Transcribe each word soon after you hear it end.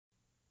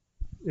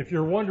If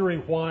you're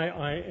wondering why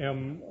I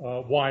am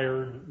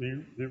wired,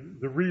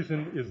 the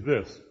reason is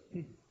this.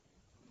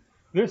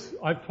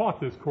 I've taught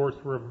this course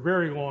for a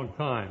very long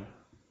time.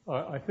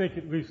 I think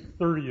at least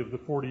 30 of the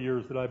 40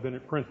 years that I've been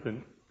at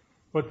Princeton.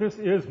 But this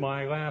is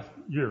my last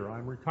year.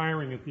 I'm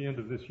retiring at the end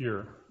of this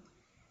year.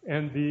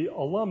 And the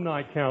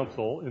Alumni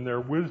Council, in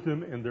their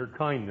wisdom and their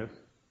kindness,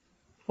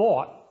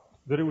 thought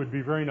that it would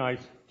be very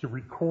nice to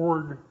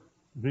record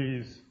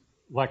these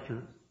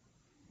lectures,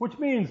 which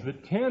means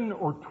that 10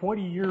 or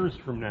 20 years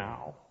from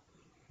now,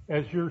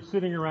 as you're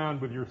sitting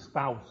around with your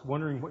spouse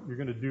wondering what you're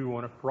going to do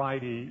on a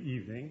Friday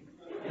evening,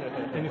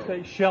 and you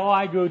say, shall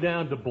I go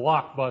down to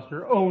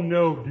Blockbuster? Oh,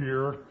 no,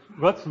 dear.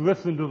 Let's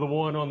listen to the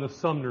one on the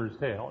Sumner's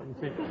Tale. You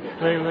see,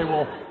 they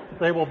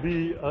will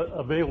be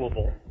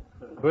available.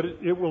 But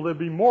it will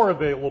be more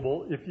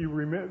available if you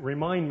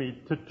remind me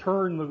to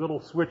turn the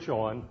little switch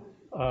on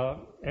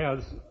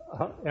as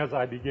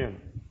I begin.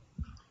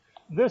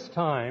 This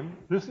time,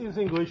 this is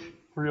English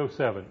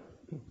 307,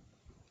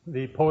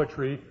 the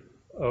poetry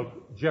of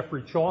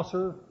Geoffrey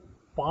Chaucer,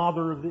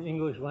 father of the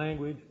English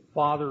language,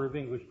 father of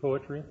English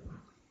poetry.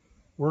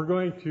 We're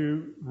going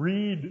to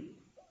read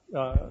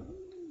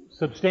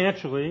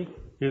substantially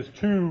his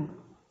two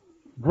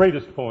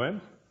greatest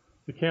poems,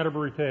 the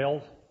Canterbury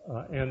Tales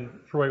and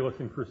Troilus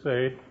and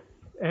Crusade,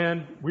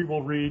 and we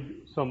will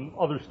read some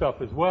other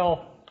stuff as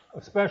well,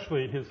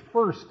 especially his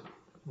first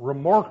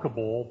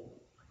remarkable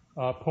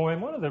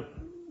poem,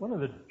 one of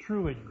the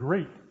truly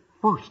great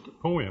first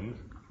poems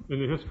in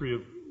the history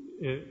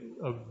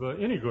of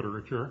any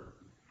literature,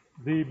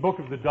 the Book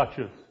of the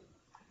Duchess,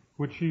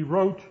 which he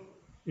wrote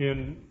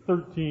in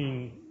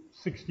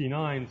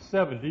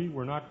 1369-70.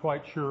 We're not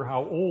quite sure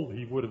how old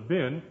he would have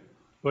been,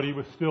 but he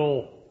was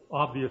still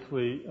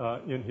obviously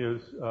in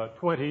his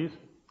 20s.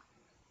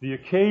 The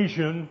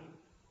occasion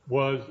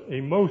was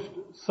a most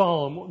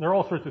solemn, there are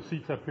all sorts of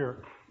seats up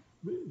here.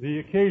 The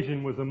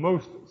occasion was a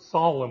most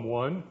solemn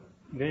one,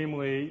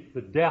 namely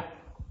the death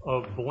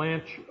of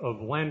Blanche of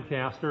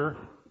Lancaster,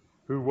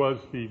 who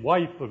was the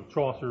wife of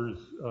Chaucer's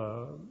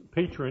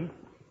patron,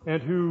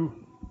 and who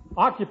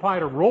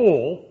occupied a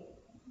role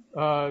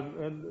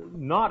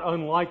not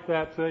unlike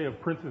that, say, of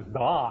Princess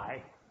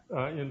Di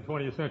in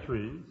 20th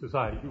century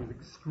society. He was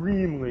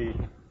extremely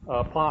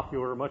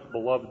popular, much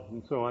beloved,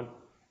 and so on.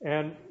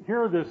 And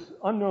here this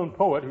unknown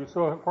poet, who,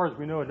 so far as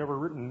we know, had never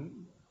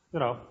written,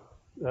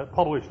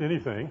 published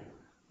anything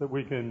that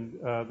we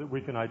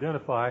can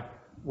identify,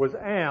 was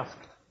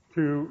asked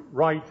to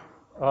write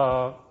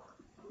a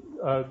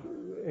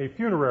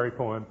funerary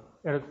poem,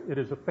 and it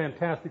is a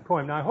fantastic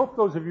poem. Now, I hope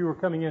those of you who are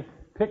coming in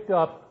picked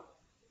up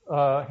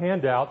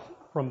handouts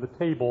from the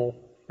table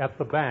at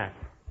the back.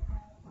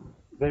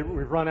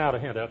 We've run out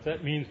of handouts.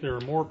 That means there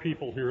are more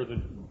people here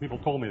than people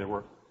told me there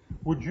were.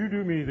 Would you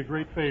do me the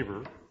great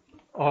favor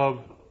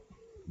of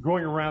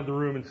going around the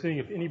room and seeing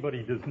if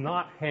anybody does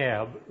not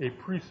have a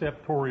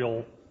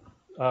preceptorial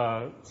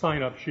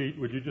sign-up sheet?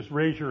 Would you just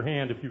raise your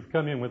hand if you've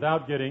come in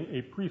without getting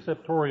a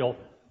preceptorial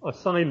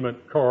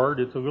assignment card?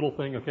 It's a little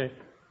thing, okay?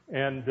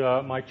 And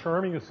my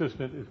charming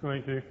assistant is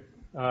going to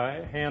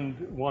hand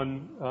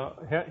one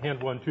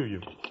to you.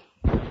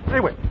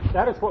 Anyway,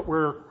 that is what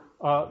we're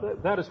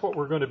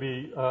going to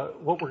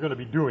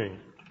be doing.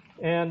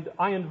 And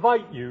I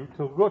invite you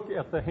to look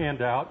at the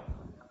handout,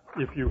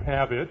 if you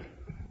have it,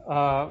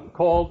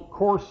 called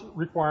Course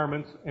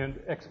Requirements and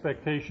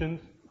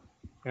Expectations.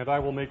 And I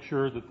will make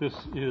sure that this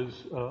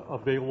is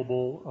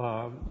available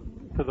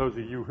to those of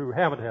you who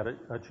haven't had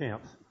a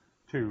chance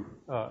to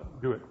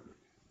do it.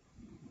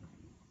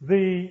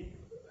 The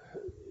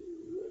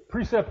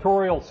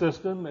preceptorial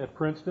system at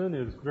Princeton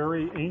is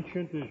very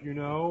ancient, as you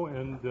know,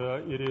 and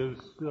it is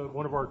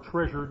one of our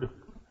treasured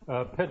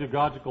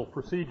pedagogical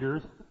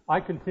procedures.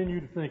 I continue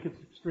to think it's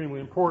extremely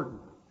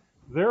important.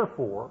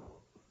 Therefore,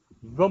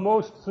 the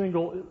most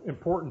single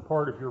important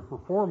part of your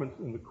performance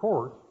in the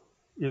course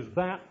is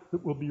that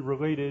will be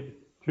related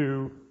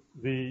to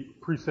the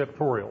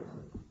preceptorials.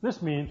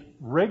 This means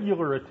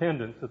regular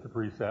attendance at the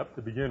precept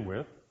to begin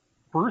with,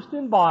 first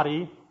in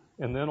body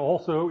and then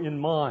also in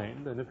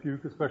mind. And if you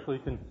especially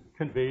can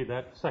convey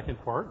that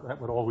second part,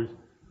 that would always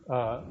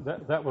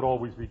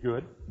be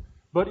good.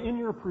 But in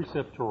your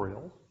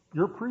preceptorials,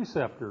 your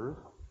preceptors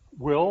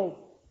will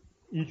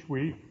each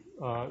week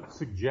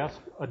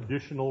suggest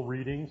additional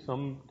reading.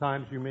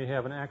 Sometimes you may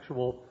have an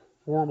actual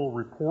formal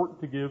report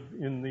to give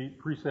in the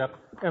precept,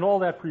 and all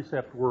that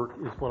precept work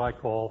is what I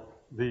call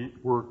the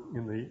work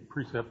in the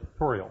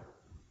preceptorial.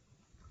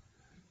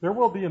 There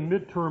will be a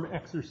midterm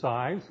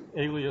exercise,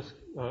 alias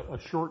a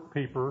short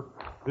paper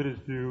that is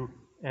due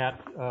at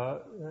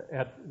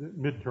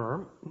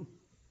midterm.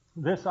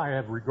 This I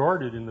have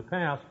regarded in the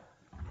past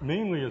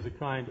mainly as a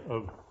kind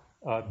of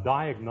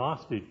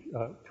diagnostic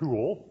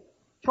tool.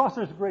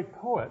 Chaucer is a great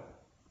poet,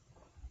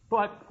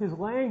 but his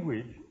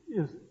language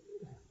is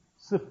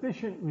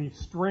sufficiently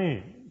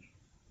strange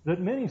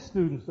that many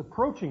students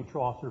approaching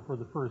Chaucer for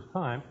the first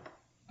time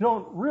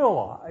don't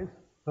realize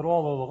that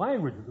although the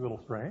language is a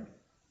little strange,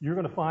 you're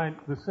going to find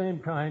the same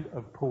kind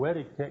of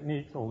poetic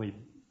techniques, only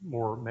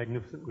more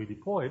magnificently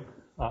deployed,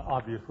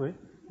 obviously,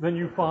 than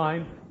you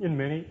find in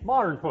many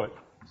modern poets.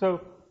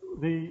 So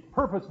the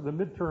purpose of the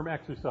midterm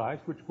exercise,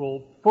 which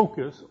will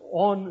focus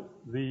on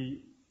the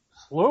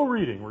slow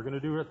reading we're going to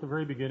do at the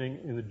very beginning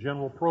in the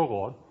general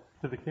prologue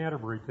to the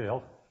Canterbury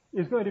Tales,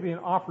 is going to be an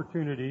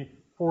opportunity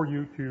for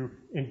you to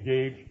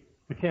engage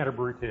the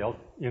Canterbury Tales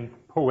in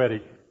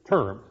poetic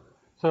terms.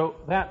 So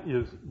that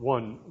is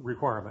one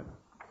requirement.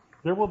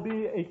 There will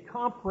be a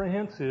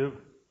comprehensive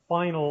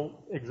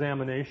final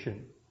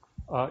examination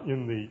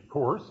in the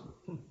course,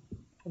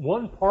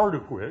 one part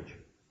of which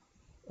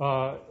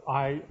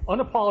I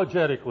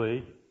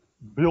unapologetically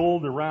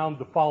build around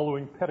the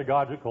following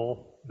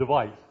pedagogical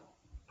device.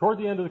 Toward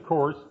the end of the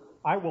course,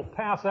 I will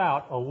pass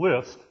out a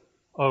list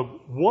of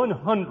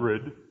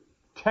 100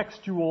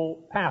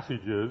 textual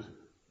passages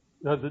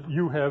that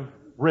you have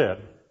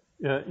read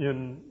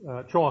in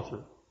Chaucer.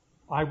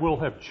 I will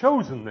have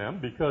chosen them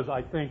because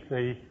I think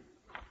they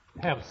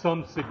have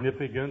some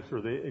significance,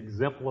 or they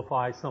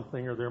exemplify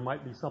something, or there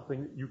might be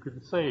something that you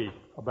could say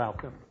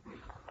about them.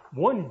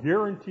 One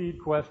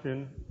guaranteed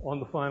question on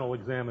the final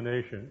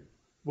examination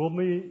will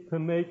be to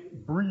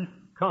make brief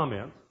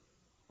comments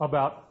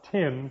about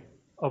 10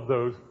 of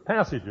those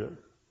passages.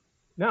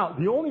 Now,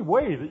 the only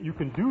way that you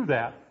can do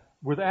that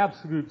with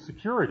absolute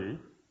security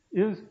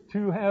is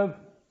to have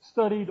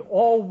studied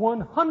all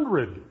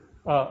 100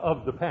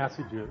 of the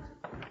passages.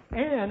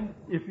 And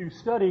if you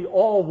study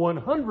all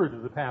 100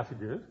 of the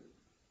passages,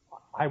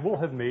 I will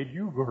have made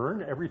you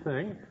learn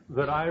everything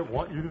that I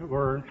want you to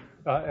learn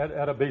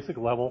at a basic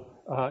level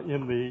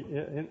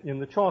in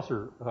the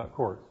Chaucer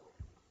course.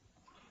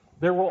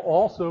 There will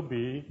also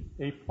be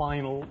a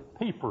final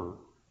paper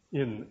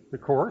in the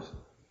course,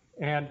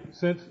 and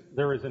since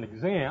there is an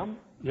exam,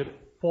 it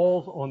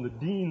falls on the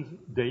dean's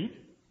date,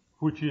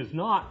 which is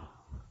not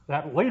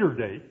that later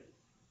date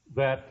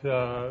that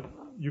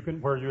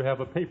where you have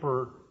a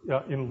paper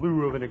in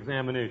lieu of an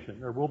examination.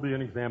 There will be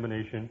an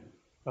examination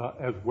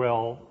as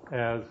well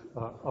as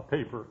a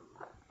paper.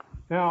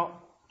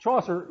 Now,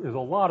 Chaucer is a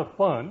lot of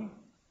fun,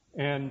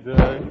 and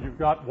you've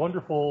got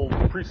wonderful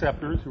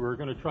preceptors who are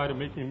going to try to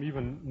make him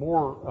even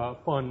more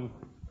fun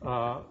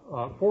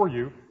for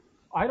you.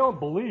 I don't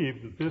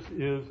believe that this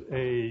is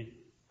a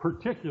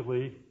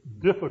particularly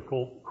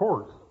difficult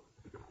course.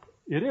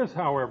 It is,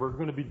 however,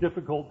 going to be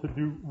difficult to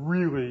do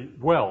really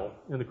well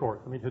in the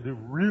course. I mean, to do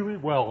really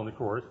well in the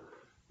course,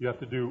 you have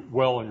to do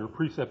well in your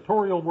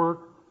preceptorial work.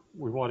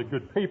 We want a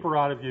good paper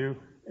out of you,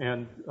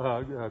 and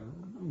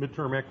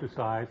midterm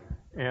exercise,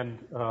 and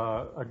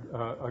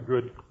a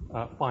good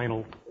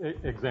final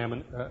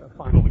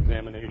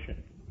examination.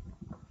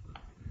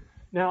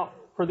 Now,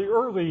 for the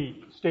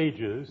early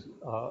stages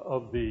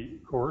of the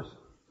course,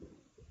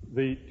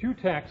 the two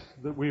texts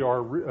that we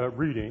are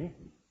reading,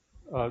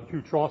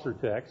 two Chaucer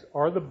texts,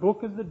 are the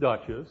Book of the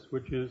Duchess,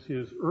 which is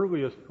his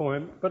earliest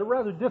poem, but a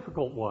rather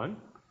difficult one.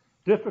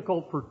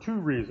 Difficult for two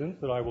reasons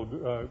that I will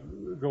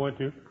go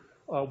into.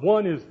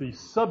 One is the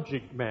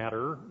subject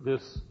matter,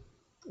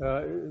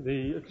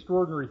 the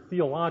extraordinary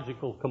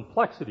theological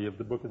complexity of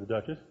the Book of the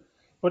Duchess,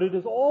 but it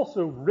is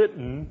also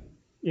written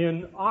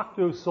in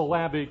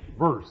octosyllabic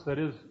verse, that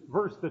is,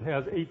 verse that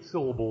has 8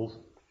 syllables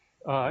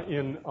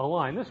in a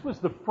line. This was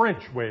the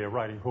French way of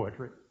writing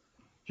poetry.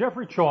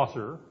 Geoffrey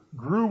Chaucer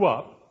grew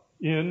up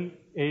in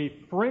a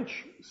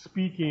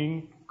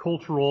French-speaking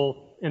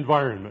cultural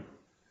environment.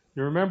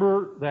 You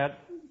remember that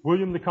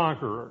William the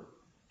Conqueror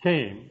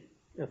came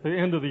at the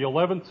end of the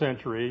 11th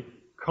century,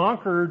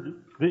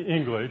 conquered the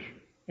English,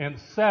 and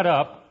set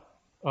up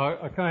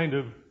a kind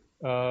of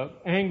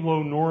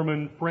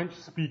Anglo-Norman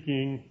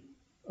French-speaking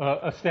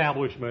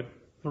establishment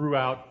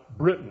throughout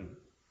Britain.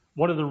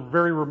 One of the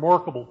very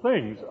remarkable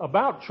things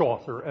about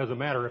Chaucer, as a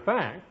matter of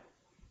fact,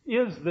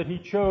 is that he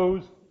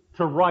chose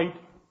to write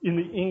in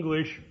the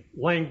English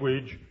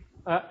language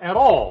at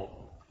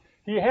all.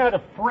 He had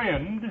a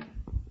friend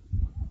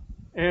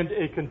and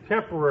a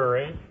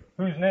contemporary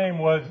whose name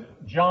was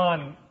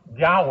John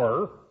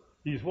Gower.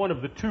 He's one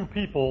of the two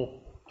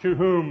people to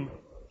whom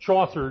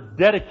Chaucer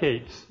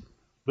dedicates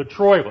the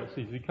Troilus.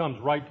 He comes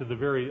right to the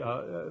very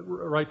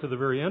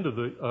end of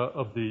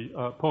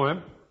the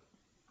poem.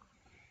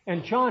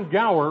 And John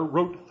Gower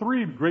wrote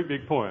 3 great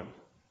big poems: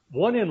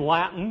 one in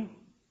Latin,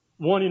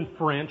 one in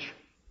French,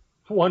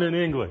 one in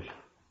English.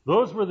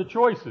 Those were the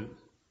choices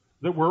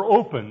that were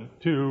open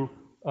to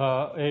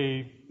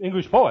a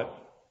English poet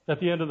at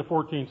the end of the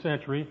 14th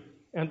century.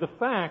 And the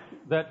fact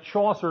that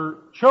Chaucer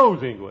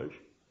chose English,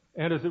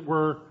 and as it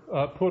were,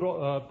 put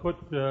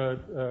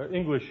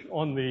English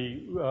on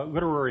the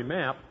literary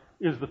map,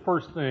 is the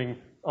first thing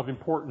of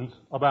importance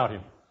about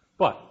him.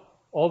 But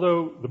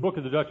although the Book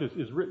of the Duchess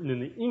is written in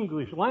the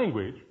English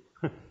language,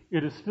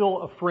 it is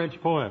still a French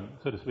poem,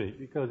 so to speak,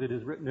 because it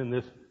is written in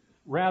this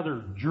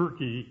rather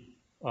jerky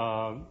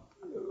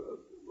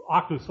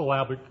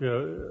octosyllabic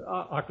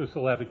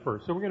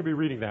verse. So we're going to be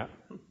reading that.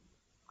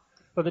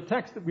 But the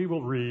text that we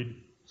will read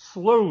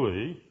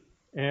slowly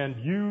and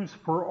use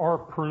for our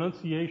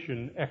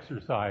pronunciation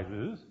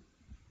exercises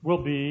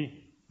will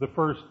be the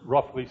first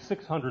roughly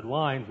 600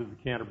 lines of the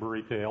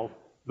Canterbury Tales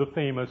the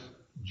famous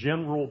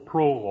general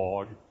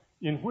prologue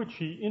in which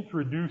he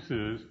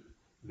introduces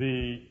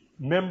the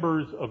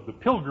members of the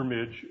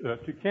pilgrimage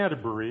to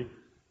Canterbury,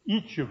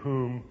 each of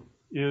whom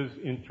is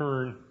in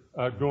turn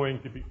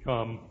going to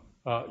become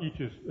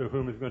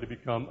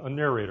a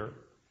narrator.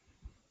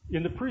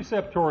 In the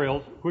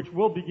preceptorials, which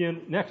will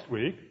begin next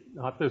week,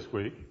 not this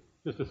week,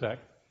 just a sec,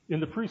 in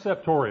the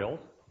preceptorials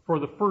for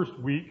the first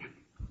week,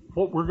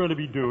 what we're going to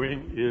be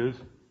doing is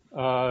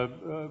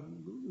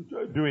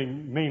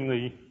doing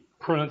mainly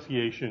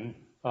pronunciation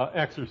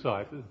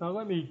exercises. Now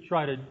let me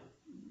try to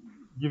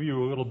give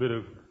you a little bit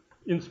of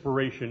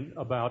inspiration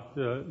about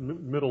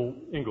Middle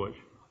English.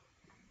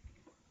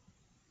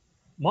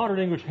 Modern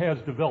English has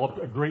developed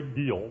a great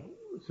deal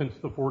since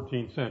the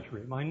 14th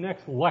century. My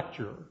next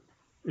lecture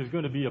is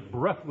going to be a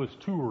breathless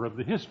tour of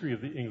the history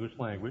of the English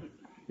language,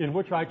 in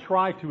which I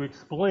try to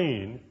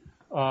explain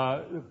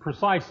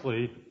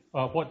precisely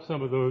what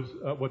some of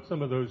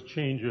those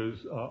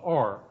changes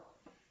are.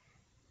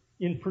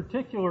 In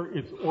particular,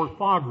 its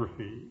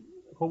orthography,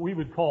 what we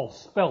would call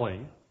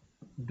spelling,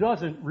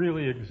 doesn't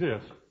really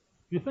exist.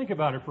 If you think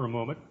about it for a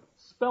moment,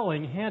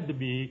 spelling had to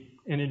be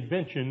an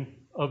invention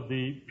of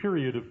the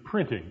period of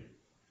printing.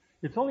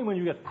 It's only when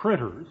you get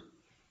printers,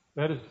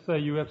 that is to say,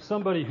 you have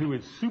somebody who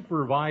is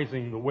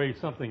supervising the way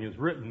something is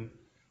written,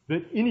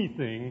 that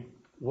anything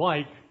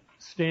like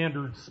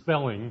standard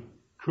spelling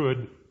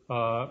could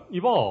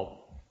evolve.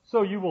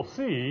 So you will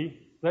see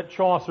that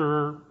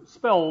Chaucer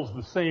spells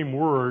the same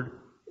word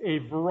a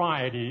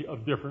variety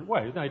of different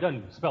ways. Now, he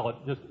doesn't spell it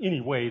just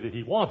any way that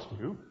he wants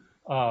to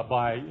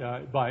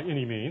by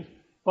any means,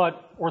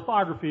 but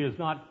orthography is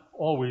not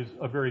always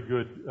a very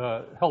good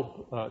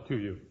help to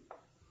you.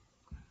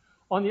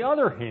 On the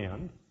other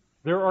hand,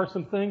 there are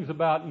some things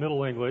about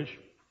Middle English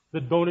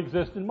that don't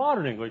exist in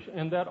Modern English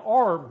and that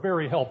are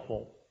very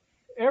helpful.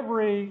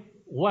 Every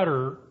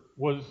letter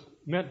was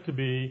meant to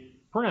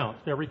be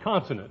pronounced, every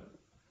consonant.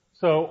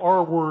 So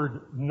our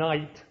word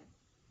night,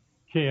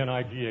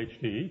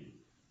 K-N-I-G-H-T,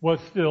 was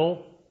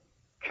still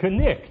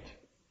knicht,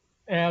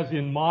 as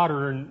in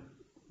modern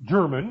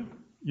German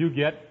you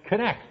get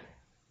connect,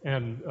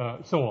 and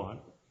so on.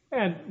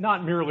 And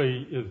not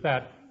merely is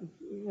that,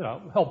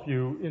 help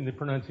you in the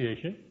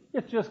pronunciation,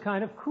 it's just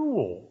kind of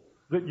cool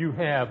that you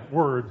have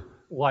words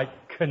like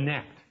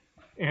connect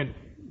and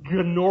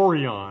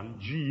gnorion,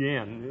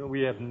 G-N.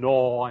 We have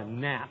gnaw and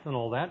gnat and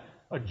all that.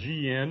 A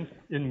G-N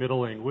in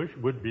Middle English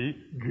would be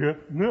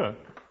g-n.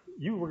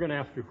 You were going to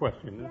ask a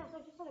question. Yes, I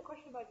just had a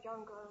question about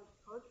John Garland's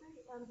poetry.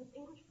 His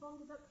English poem,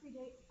 did that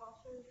predate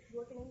Chaucer's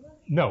work in English?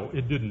 No,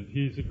 it didn't.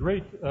 He's a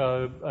great,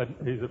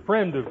 he's a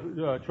friend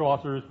of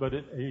Chaucer's, but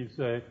he's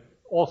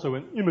also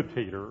an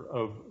imitator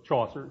of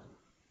Chaucer's.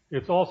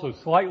 It's also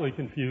slightly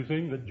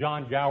confusing that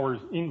John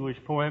Gower's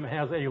English poem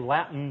has a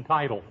Latin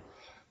title,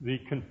 the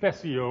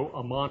Confessio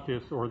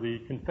Amantis, or the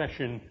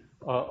Confession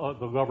of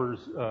the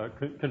Lover's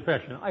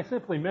Confession. I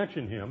simply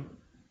mention him.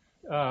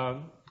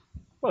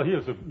 Well,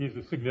 he's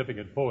a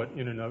significant poet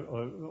in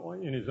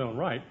his own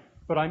right,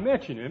 but I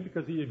mention him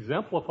because he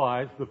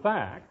exemplifies the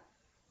fact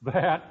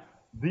that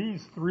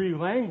these three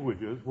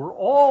languages were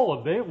all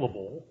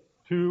available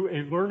to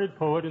a learned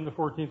poet in the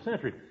 14th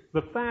century.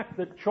 The fact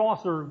that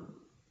Chaucer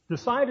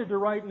decided to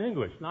write in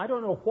English, and I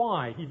don't know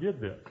why he did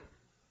this.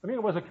 I mean,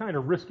 it was a kind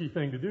of risky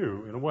thing to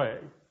do, in a way.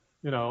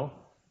 It's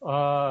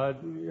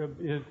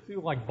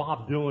like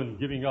Bob Dylan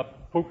giving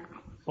up folk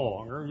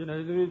song, or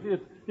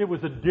it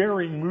was a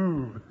daring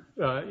move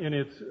in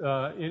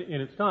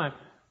its time.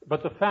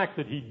 But the fact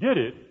that he did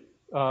it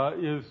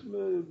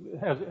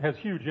has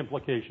huge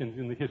implications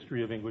in the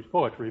history of English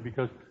poetry,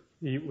 because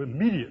he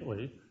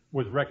immediately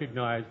was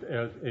recognized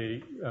as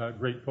a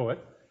great poet.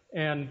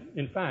 And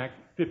in fact,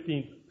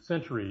 15th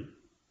century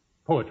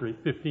poetry,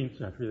 15th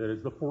century, that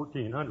is the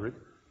 1400s,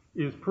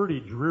 is pretty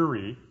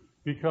dreary,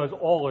 because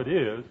all it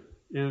is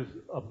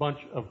a bunch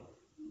of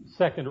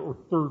second or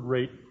third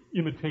rate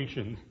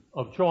imitations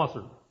of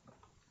Chaucer.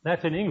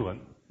 That's in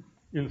England.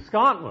 In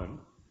Scotland,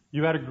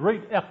 you had a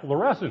great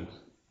efflorescence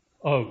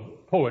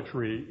of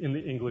poetry in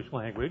the English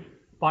language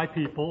by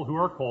people who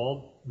are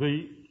called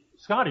the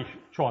Scottish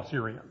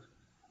Chaucerians.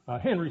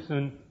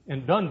 Henryson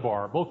and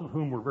Dunbar, both of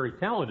whom were very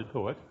talented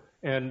poets,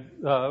 and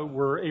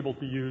were able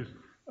to use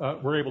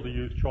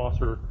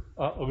Chaucer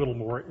a little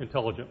more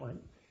intelligently.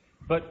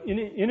 But in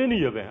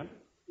any event,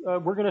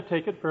 we're going to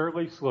take it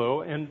fairly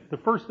slow, and the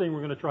first thing we're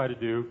going to try to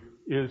do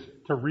is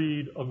to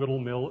read a little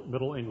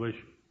Middle English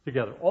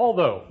together.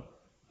 Although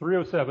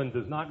 307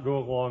 does not go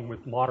along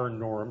with modern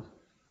norms,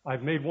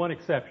 I've made one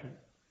exception.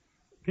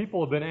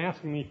 People have been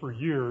asking me for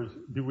years,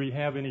 do we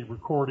have any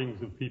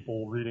recordings of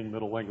people reading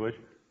Middle English?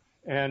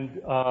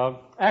 And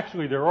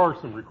actually, there are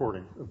some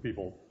recordings of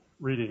people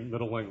reading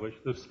Middle English.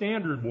 The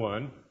standard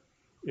one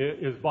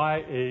is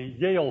by a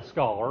Yale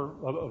scholar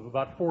of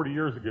about 40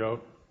 years ago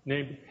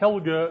named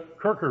Helga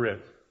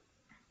Kerkeritz.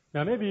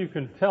 Now, maybe you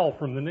can tell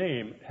from the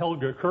name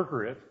Helga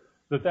Kerkeritz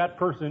that that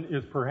person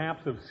is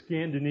perhaps of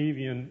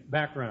Scandinavian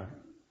background.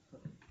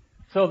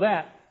 So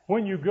that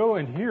when you go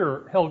and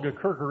hear Helga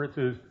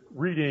Kerkeritz's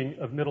reading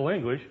of Middle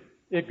English,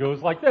 it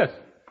goes like this.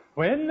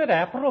 When the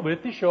apple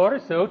with the shore,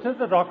 so to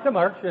the Dr.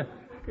 March.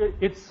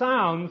 It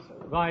sounds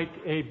like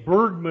a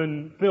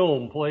Bergman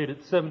film played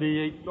at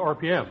 78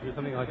 RPM, or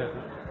something like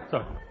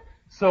that.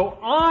 So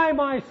I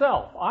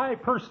myself, I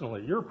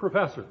personally, your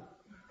professor,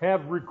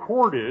 have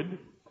recorded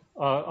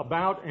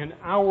about an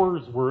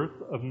hour's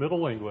worth of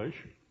Middle English.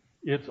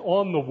 It's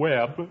on the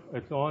web.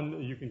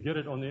 You can get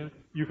it on the internet.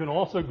 You can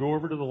also go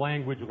over to the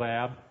language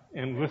lab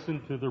and listen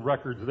to the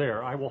records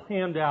there. I will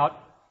hand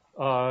out,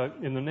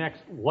 in the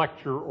next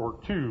lecture or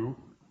two,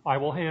 I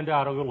will hand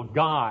out a little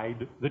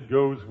guide that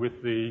goes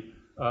with the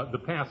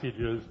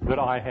passages that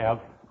I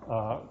have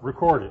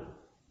recorded.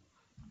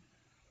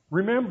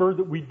 Remember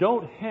that we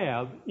don't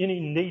have any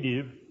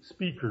native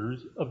speakers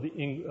of the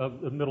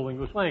Middle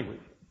English language.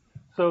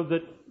 So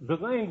that the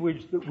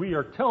language that we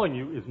are telling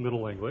you is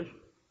Middle English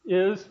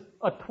is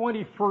a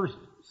 21st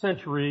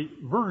century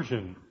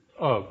version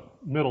of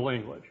Middle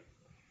English.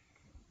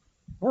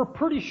 We're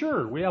pretty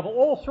sure, we have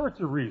all sorts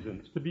of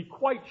reasons to be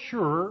quite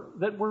sure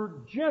that we're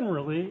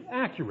generally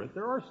accurate.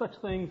 There are such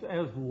things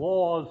as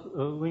laws,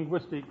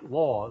 linguistic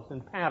laws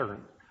and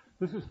patterns.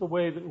 This is the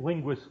way that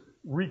linguists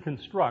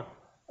reconstruct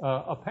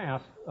a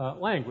past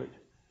language.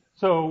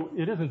 So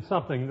it isn't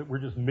something that we're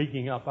just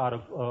making up out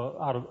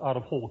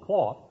of whole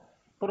cloth.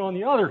 But on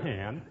the other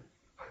hand,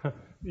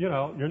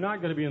 you're not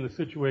going to be in the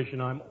situation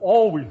I'm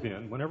always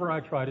in whenever I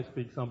try to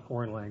speak some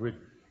foreign language,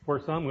 where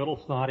some little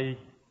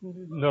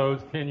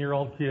snotty-nosed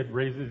 10-year-old kid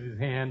raises his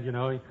hand,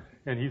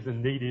 and he's a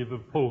native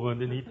of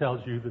Poland, and he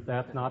tells you that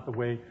that's not the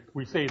way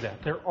we say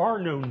that. There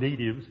are no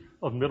natives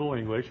of Middle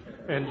English,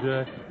 and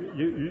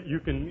you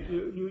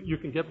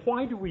can get.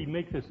 Why do we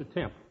make this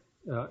attempt?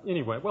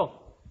 Anyway,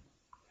 well,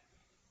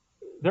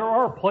 there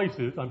are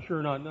places, I'm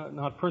sure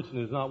not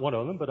Princeton is not one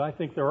of them, but I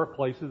think there are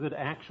places that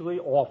actually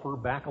offer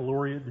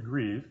baccalaureate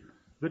degrees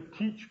that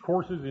teach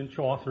courses in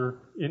Chaucer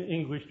in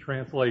English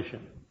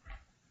translation.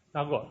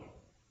 Now look,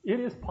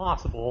 it is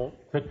possible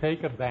to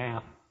take a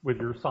bath with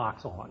your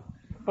socks on,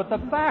 but the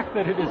fact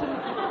that it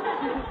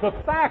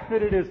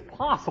is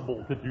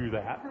possible to do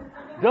that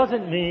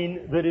doesn't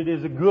mean that it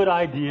is a good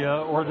idea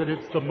or that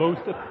it's the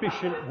most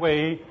efficient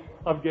way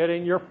of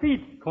getting your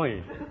feet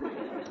clean.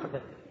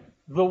 Okay.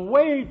 The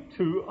way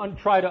to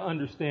try to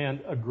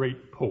understand a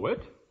great poet,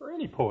 or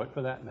any poet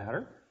for that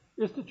matter,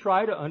 is to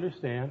try to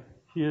understand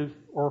his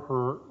or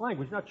her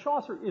language. Now,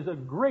 Chaucer is a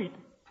great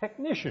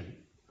technician.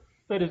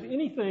 That is,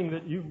 anything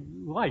that you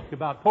like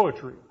about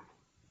poetry,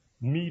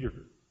 meter,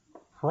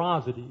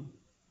 prosody,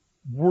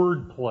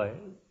 wordplay,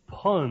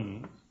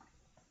 puns,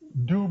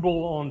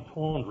 double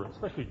entendre,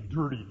 especially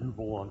dirty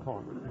double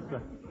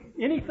entendre.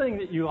 Anything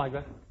that you like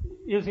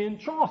is in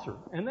Chaucer,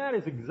 and that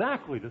is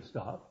exactly the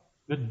stuff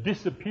that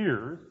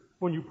disappears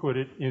when you put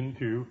it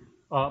into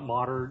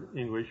modern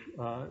English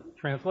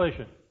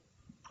translation.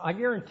 I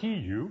guarantee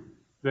you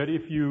that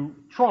if you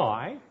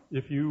show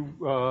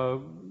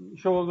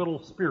a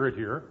little spirit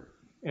here,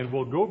 and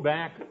we'll go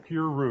back to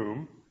your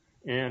room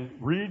and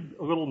read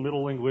a little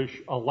Middle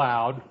English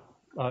aloud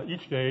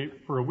each day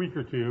for a week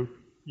or two,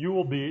 you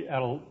will be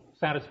at a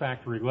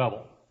satisfactory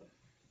level.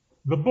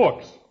 The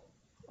books.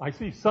 I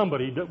see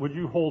somebody, would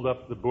you hold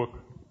up the book?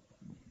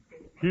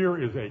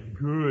 Here is a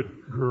good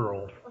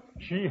girl.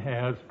 She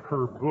has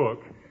her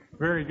book.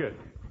 Very good.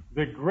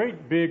 The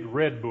great big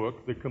red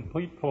book, The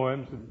Complete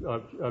Poems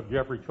of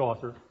Geoffrey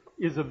Chaucer,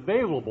 is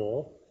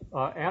available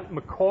at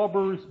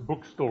Micawber's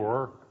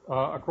bookstore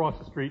across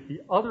the street. The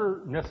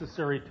other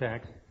necessary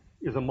text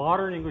is a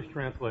modern English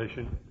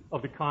translation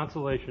of the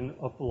Consolation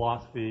of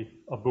Philosophy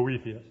of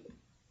Boethius.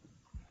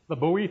 The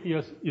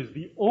Boethius is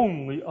the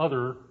only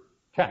other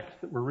text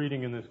that we're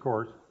reading in this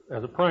course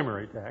as a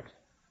primary text,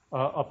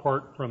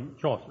 apart from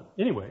Chaucer.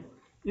 Anyway,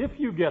 if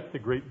you get the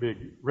great big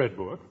red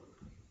book,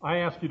 I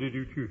ask you to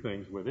do two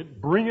things with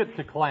it. Bring it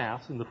to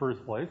class in the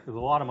first place, because a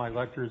lot of my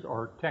lectures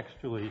are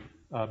textually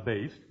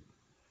based.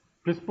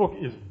 This book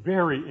is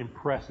very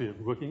impressive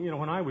looking.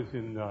 When I was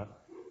in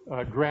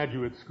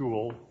graduate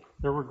school,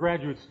 there were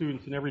graduate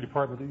students in every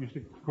department that used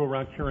to go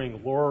around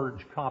carrying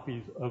large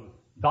copies of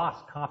Das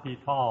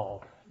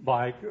Kapital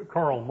by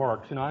Karl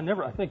Marx.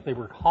 I think they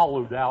were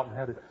hollowed out and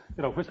had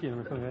whiskey in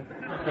them or something.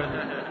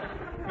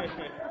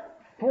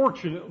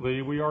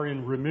 Fortunately, we are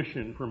in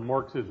remission from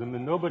Marxism,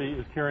 and nobody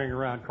is carrying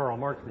around Karl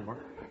Marx anymore.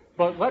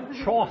 But let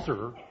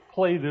Chaucer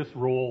play this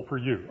role for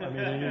you.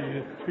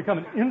 You become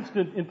an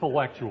instant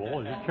intellectual,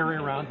 and you carry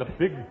around the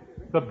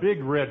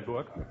big red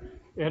book,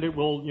 and it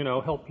will,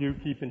 help you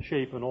keep in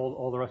shape and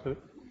all the rest of it.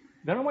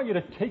 Then I want you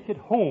to take it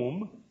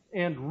home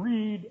and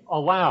read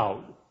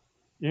aloud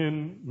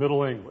in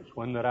Middle English,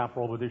 when that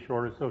apple with the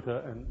short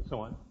sota, and so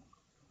on.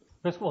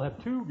 This will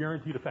have two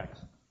guaranteed effects.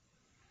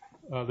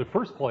 The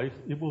first place,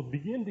 it will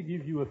begin to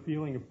give you a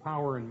feeling of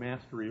power and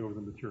mastery over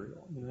the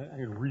material. I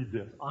can read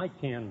this. I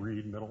can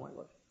read Middle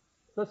English.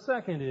 The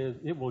second is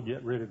it will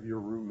get rid of your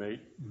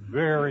roommate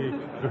very,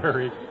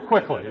 very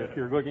quickly if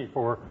you're looking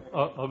for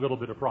a little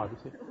bit of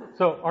privacy.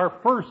 So our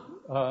first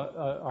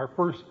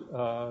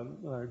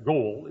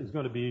goal is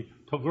going to be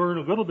to learn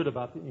a little bit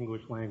about the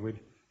English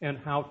language and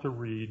how to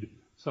read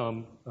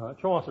some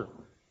Chaucer.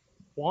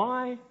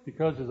 Why?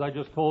 Because, as I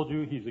just told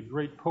you, he's a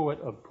great poet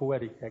of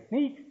poetic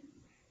technique,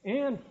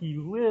 and he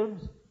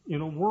lives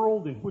in a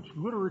world in which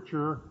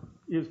literature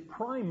is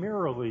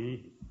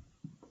primarily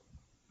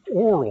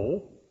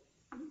oral,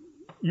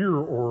 ear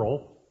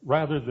oral,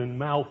 rather than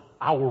mouth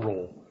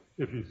aural,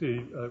 if you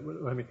see.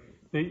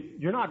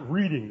 You're not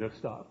reading this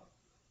stuff.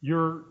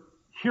 You're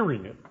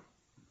hearing it.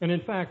 And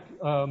in fact,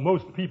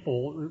 most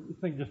people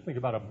just think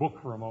about a book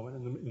for a moment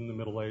in the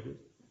Middle Ages.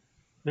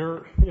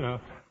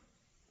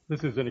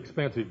 This is an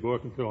expensive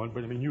book and so on,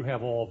 but you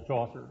have all of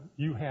Chaucer.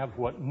 You have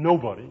what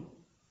nobody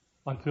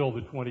until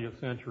the 20th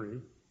century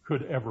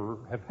could ever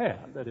have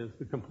had. That is,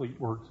 the complete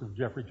works of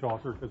Geoffrey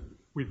Chaucer, because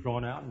we've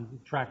gone out and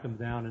tracked them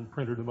down and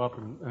printed them up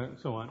and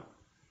so on.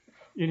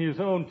 In his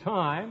own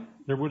time,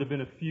 there would have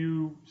been a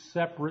few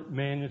separate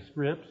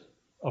manuscripts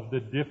of the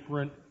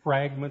different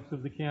fragments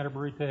of the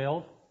Canterbury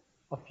Tales.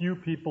 A few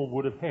people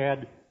would have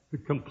had the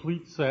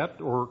complete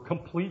set, or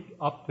complete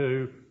up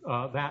to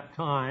that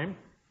time.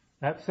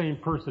 That same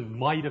person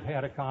might have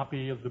had a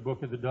copy of the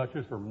Book of the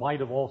Duchess, or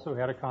might have also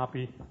had a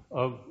copy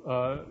of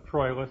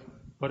Troilus,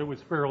 but it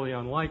was fairly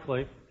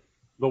unlikely.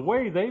 The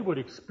way they would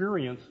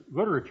experience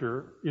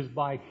literature is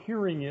by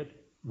hearing it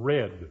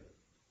read.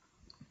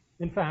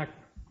 In fact,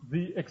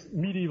 the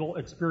medieval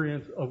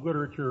experience of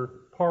literature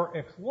par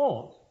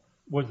excellence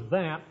was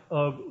that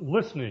of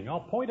listening.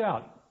 I'll point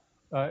out,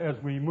 as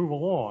we move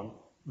along,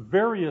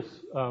 various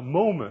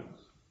moments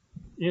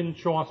in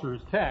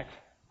Chaucer's text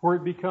where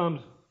it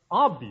becomes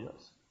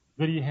obvious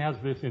that he has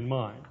this in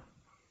mind.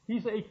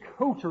 He's a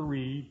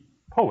coterie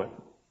poet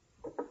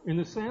in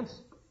the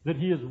sense that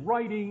he is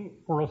writing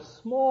for a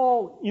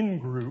small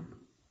in-group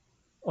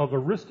of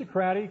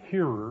aristocratic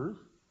hearers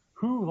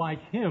who,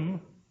 like him,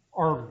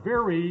 are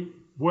very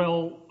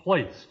well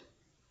placed.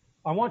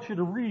 I want you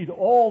to read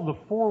all the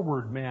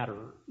forward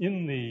matter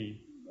in the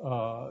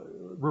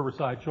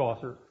Riverside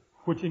Chaucer,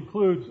 which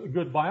includes a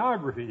good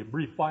biography, a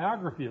brief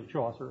biography of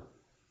Chaucer.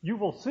 You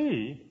will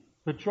see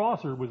that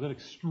Chaucer was an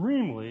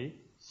extremely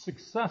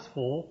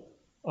successful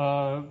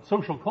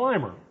social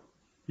climber.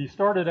 He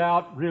started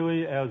out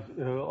really as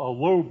a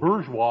low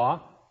bourgeois.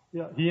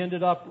 He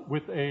ended up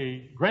with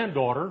a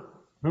granddaughter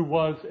who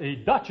was a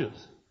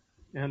duchess,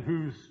 and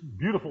whose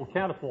beautiful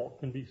catafalque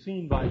can be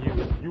seen by you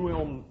at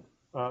Newelm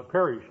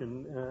Parish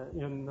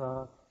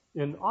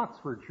in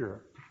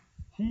Oxfordshire.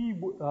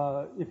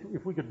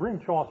 If we could bring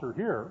Chaucer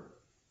here,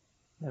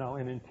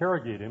 and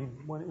interrogate him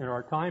in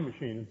our time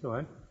machine and so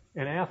on,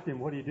 and ask him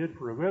what he did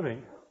for a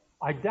living,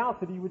 I doubt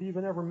that he would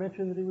even ever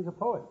mention that he was a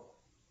poet,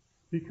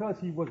 because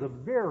he was a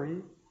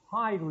very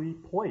highly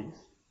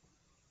placed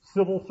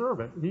civil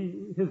servant.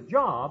 His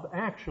job,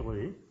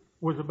 actually,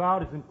 was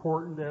about as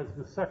important as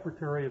the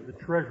Secretary of the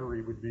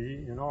Treasury would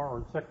be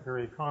or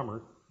Secretary of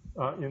Commerce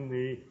in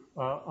the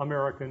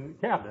American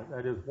cabinet.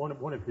 That is, one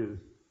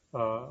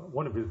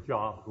of his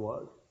jobs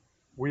was.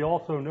 We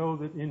also know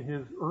that in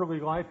his early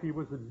life he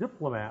was a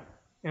diplomat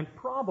and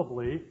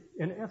probably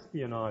an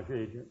espionage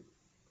agent.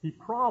 He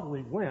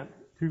probably went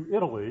to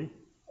Italy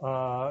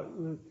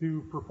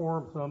to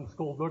perform some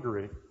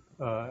skullduggery.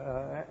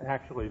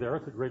 Actually, there,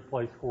 it's a great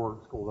place for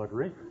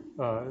skullduggery.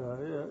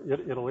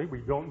 Italy,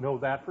 we don't know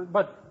that,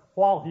 but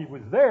while he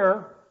was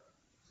there,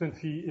 since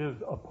he is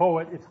a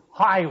poet, it's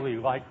highly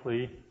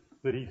likely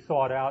that he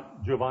sought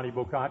out Giovanni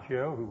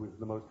Boccaccio, who was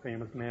the most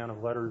famous man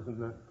of letters in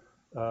the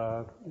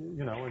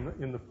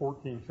in the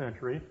 14th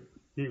century.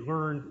 He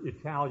learned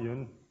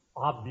Italian,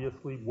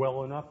 obviously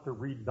well enough to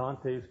read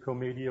Dante's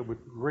Commedia with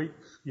great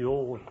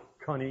skill and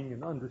cunning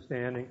and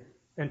understanding,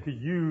 and to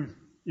use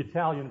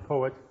Italian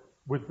poets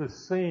with the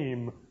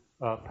same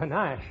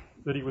panache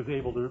that he was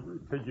able to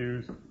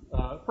use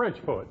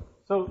French poets.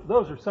 So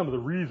those are some of the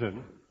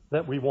reasons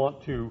that we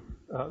want to.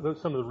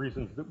 Some of the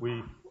reasons that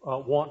we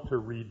want to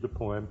read the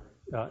poem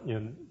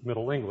in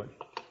Middle English.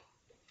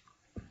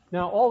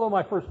 Now, although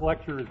my first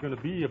lecture is going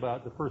to be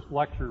about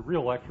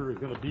real lecture is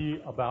going to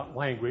be about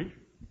language,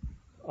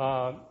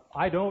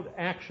 I don't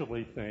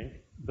actually think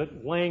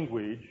that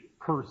language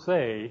per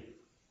se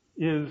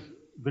is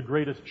the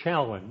greatest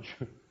challenge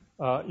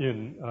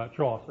in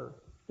Chaucer.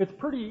 It's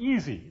pretty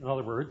easy, in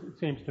other words, it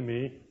seems to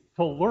me,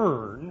 to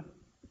learn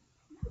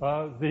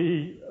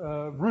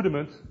the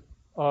rudiments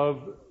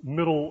of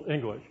Middle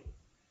English.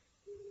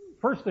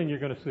 First thing you're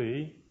going to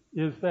see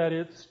is that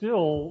it's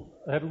still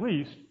at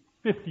least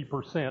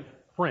 50%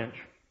 French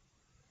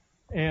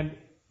and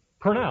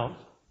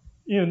pronounced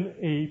in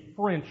a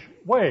French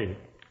way.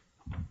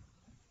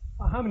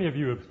 How many of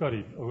you have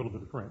studied a little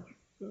bit of French?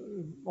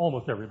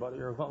 Almost everybody,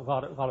 or a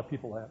lot of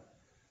people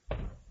have.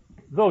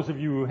 Those of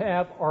you who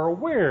have are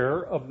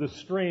aware of the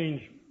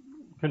strange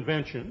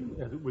convention,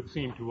 as it would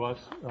seem to us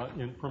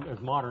as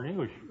modern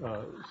English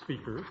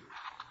speakers,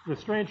 the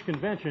strange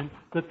convention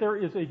that there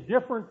is a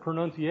different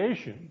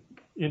pronunciation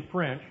in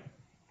French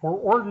for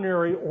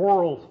ordinary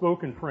oral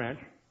spoken French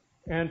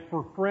and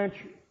for French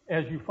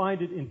as you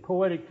find it in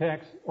poetic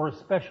texts or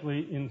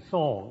especially in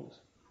songs.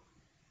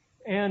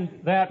 And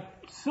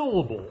that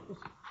syllables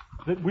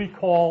that we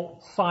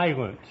call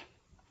silent,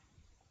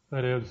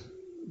 that is,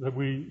 that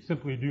we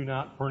simply do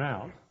not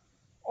pronounce,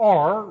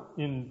 are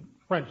in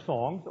French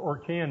songs or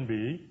can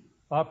be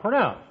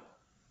pronounced.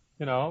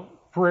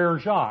 Frère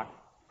Jacques,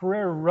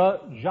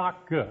 Frère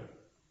Jacques,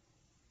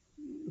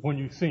 when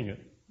you sing it.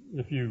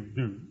 If you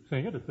do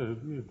sing it, it's a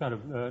kind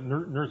of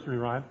nursery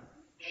rhyme.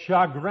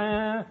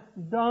 Chagrin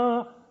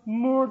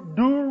d'amour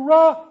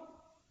dura.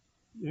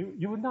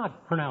 You would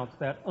not pronounce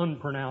that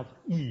unpronounced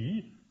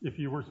E if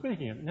you were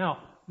speaking it.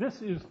 Now,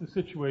 this is the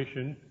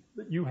situation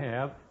that you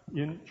have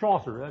in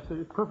Chaucer. That's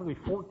a perfectly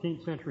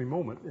 14th century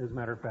moment, as a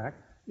matter of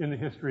fact, in the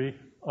history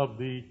of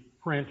the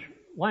French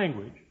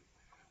language.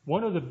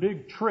 One of the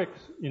big tricks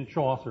in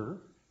Chaucer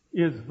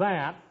is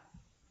that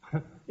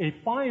a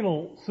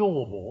final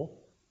syllable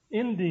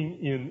ending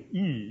in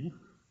E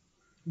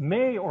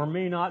may or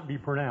may not be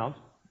pronounced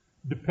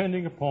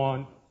depending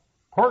upon,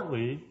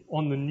 partly,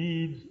 on the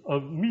needs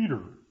of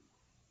meter.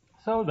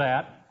 So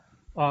that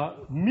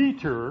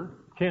meter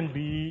can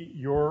be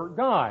your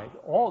guide.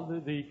 All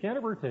the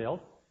Canterbury Tales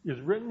is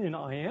written in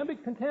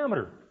iambic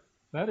pentameter.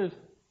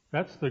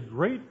 That's the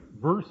great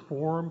verse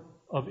form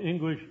of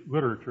English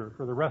literature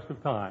for the rest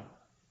of time.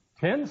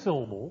 10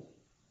 syllables,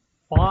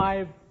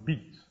 5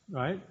 beats,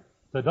 right?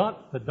 The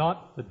dot, the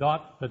dot, the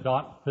dot, the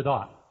dot, the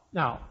dot.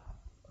 Now,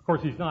 of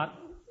course, he's not,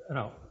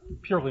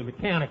 purely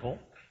mechanical,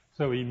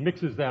 so he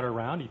mixes that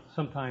around. He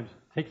sometimes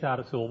takes out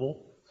a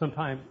syllable,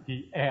 sometimes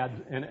he adds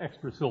an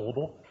extra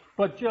syllable,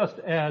 but just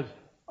as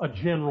a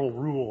general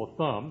rule of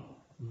thumb,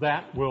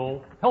 that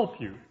will help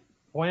you.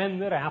 When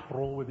the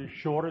April with his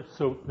shorter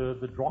sota,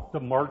 the drock the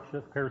march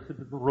of persid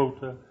the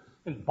rota,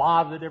 and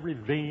bathed every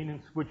vein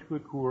in switch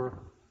liqueur,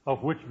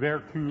 of which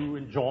vertu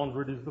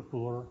engendered is the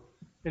floor,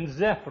 and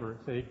Zephyr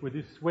sake with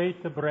his sway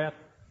to breath,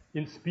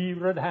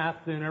 inspired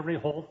hath in every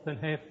halt and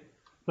hath,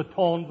 the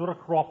tondra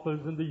croppers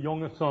and the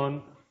young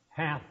sun,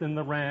 hath in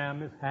the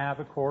ram is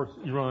have a course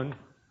run,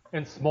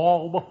 and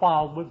small the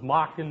fowl was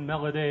mocking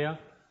melodea,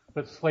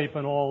 but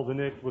slaping all the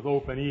nick with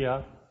open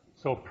ear,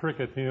 so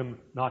pricketh him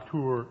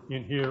nature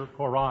in here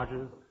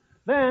courages.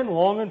 Then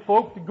longing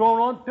folk to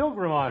go on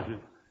pilgrimages,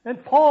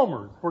 and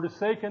palmers for the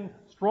sake and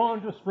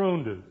strongest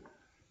rondas.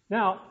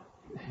 Now,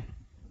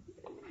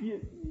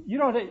 you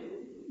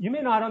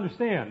may not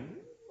understand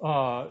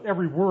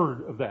every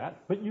word of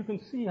that, but you can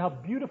see how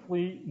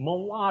beautifully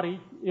melodic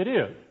it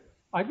is.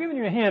 I've given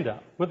you a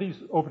handout with these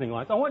opening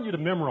lines. I want you to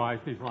memorize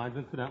these lines,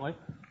 incidentally.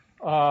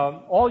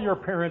 All your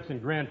parents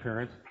and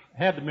grandparents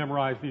had to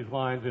memorize these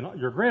lines, and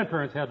your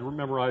grandparents had to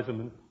memorize them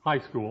in high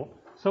school.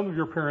 Some of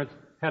your parents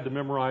had to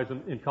memorize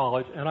them in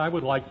college, and I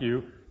would like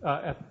you...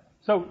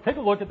 So take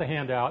a look at the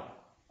handout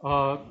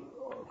of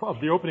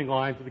the opening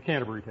lines of the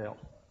Canterbury Tales.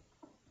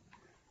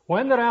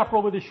 When the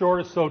April with his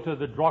shortest sota,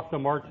 the drock the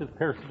march is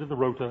pierced to the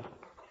rota,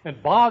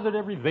 and bathed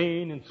every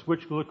vein in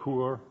switch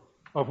liqueur,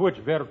 of which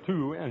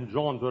vertu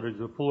engendered is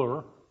a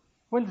fleur,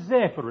 when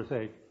Zephyr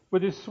sake,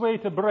 with his sway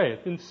to breath,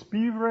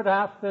 inspired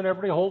hath in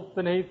every holt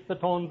and eighth, the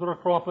tondra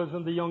croppers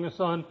and the young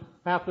sun,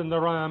 hath in the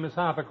ram is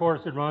half a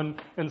coursed run,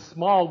 and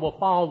small the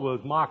fowl was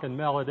mocking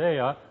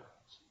melodea,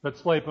 but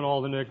slaping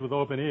all the nick with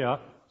open ear,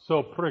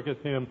 so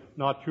pricketh him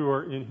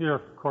nature in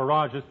here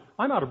courageous.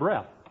 I'm out of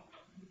breath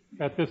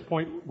at this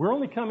point. We're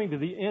only coming to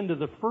the end of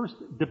the first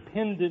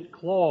dependent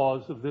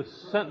clause of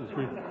this sentence.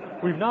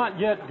 We've not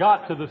yet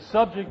got to the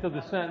subject of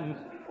the sentence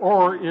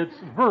or its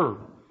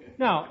verb.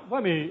 Now,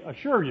 let me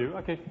assure you,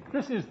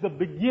 this is the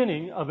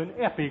beginning of an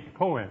epic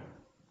poem.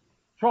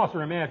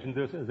 Chaucer imagined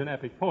this as an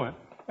epic poem.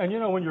 And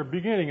when you're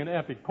beginning an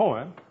epic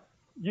poem,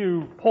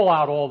 you pull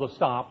out all the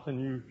stops and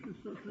you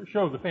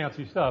show the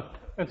fancy stuff.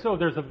 And so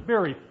there's a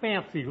very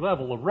fancy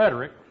level of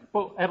rhetoric.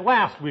 But at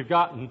last we've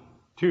gotten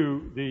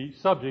to the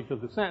subject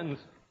of the sentence.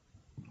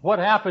 What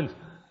happens,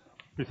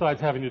 besides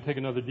having to take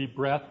another deep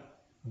breath?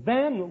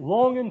 Then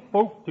longing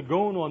folk to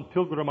go on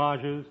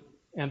pilgrimages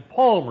and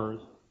palmers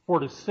for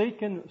the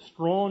saken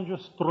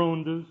strongest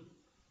strondas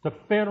to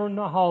fern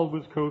the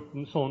halvas coat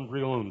and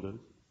sondry ondas,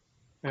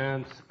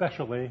 and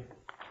specially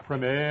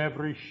from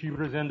every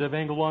shearer's end of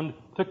England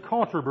to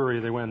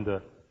Canterbury they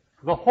wenda,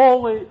 the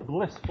holy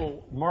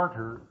blissful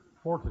martyr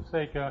for to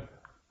sake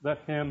that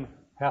him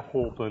hath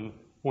holpen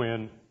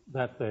when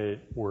that they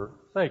were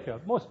sake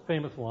of. Most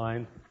famous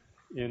lines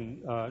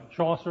in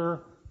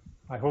Chaucer.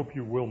 I hope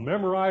you will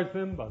memorize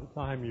them by the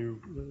time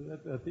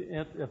at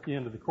the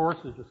end of the course.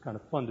 It's just kind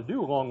of fun to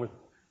do, along with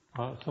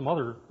some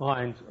other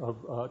lines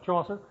of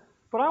Chaucer.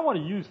 But I want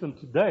to use them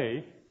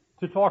today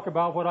to talk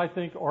about what I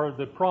think are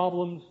the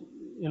problems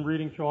in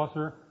reading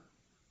Chaucer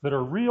that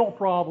are real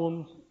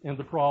problems and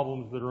the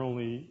problems that are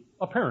only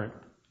apparent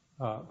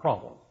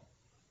problems.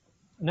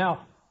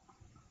 Now,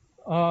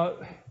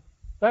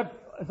 that,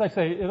 as I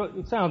say,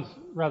 it sounds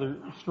rather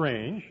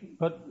strange,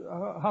 but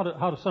how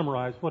to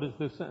summarize, what does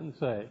this sentence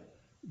say?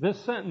 This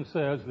sentence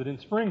says that in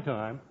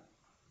springtime,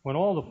 when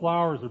all the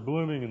flowers are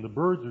blooming and the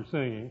birds are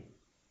singing,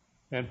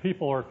 and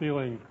people are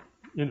feeling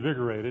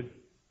invigorated,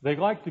 they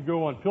like to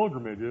go on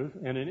pilgrimages,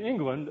 and in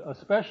England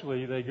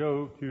especially, they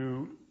go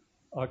to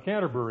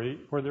Canterbury,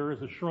 where there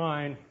is a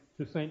shrine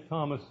to St.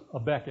 Thomas a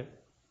Becket,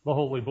 the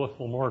holy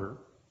blissful martyr.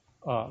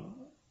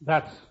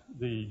 That's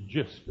the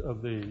gist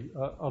of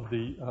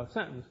the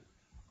sentence.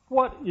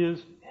 what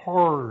is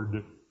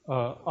hard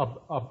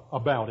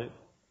about it?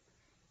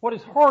 What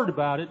is hard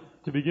about it,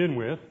 to begin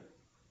with,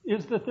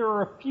 is that there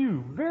are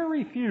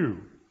very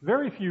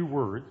few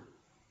words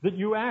that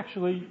you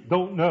actually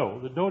don't know,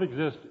 that don't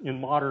exist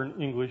in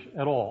modern English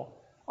at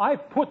all.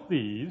 I've put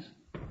these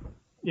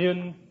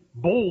in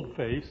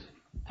boldface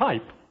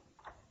type.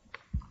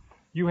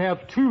 You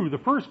have two. The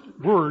first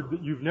word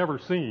that you've never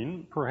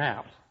seen,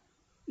 perhaps,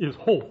 is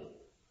holt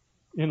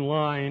in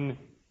line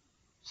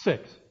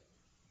 6.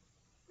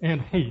 And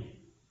hate.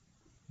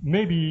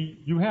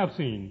 Maybe you have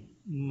seen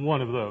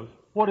one of those.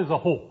 What is a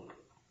holt?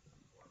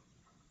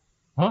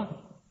 Huh?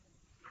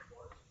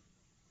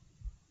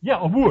 Yeah,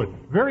 a wood.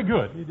 Very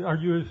good. Are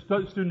you a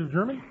student of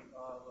German?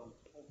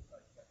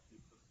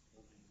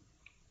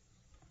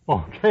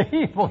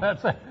 Okay, well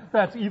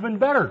that's even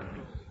better.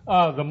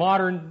 The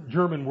modern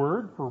German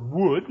word for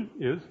wood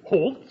is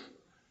Holz.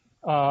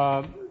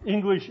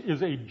 English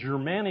is a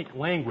Germanic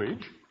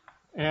language,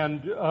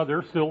 and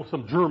there's still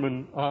some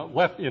German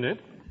left in it.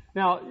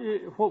 Now,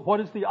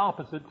 what is the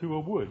opposite to a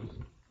wood?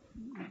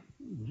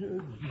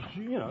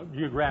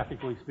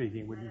 Geographically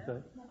speaking, would you say?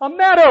 A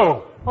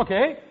meadow!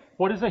 Okay,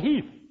 what is a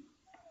heath?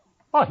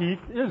 A heath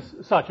is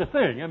such a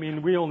thing. I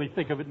mean, we only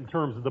think of it in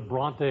terms of the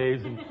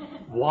Brontes and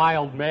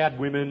wild mad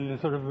women and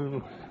sort of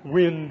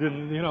wind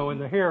and,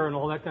 and the hair and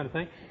all that kind of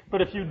thing.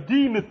 But if you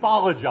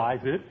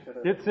demythologize it,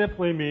 it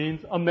simply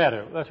means a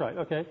meadow. That's right,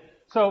 okay.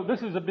 So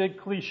this is a big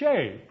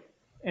cliche.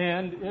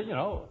 And,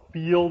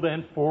 field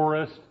and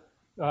forest.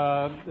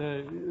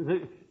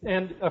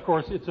 And, of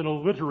course, it's an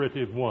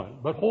alliterative one.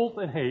 But holt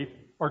and heath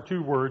are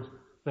two words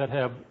that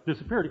have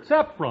disappeared,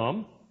 except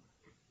from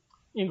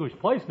English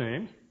place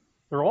names.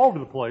 They're all over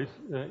the place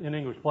in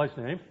English place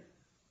names.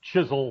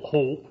 Chisel,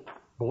 Holt,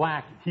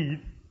 Black, Heath.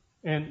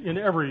 And in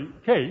every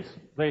case,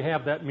 they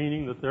have that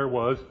meaning that there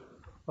was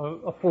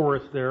a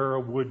forest there, a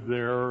wood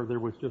there, there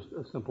was just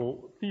a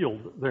simple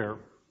field there.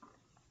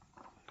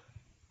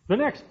 The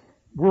next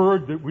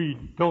word that we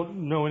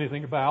don't know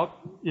anything about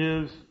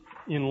is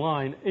in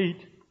line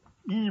 8,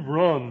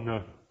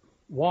 Yrunne.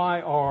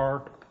 Yrunne.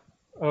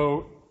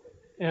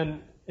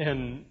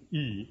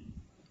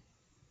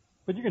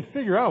 But you can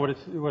figure out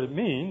what it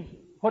means.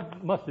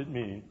 What must it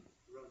mean?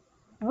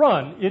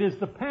 Run. It is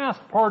the past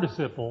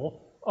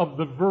participle of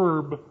the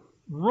verb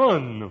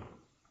run.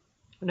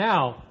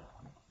 Now,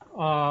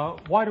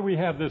 why do we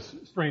have this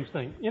strange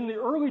thing? In the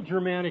early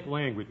Germanic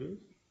languages,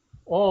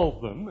 all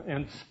of them,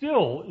 and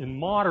still in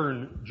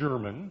modern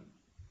German,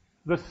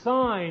 the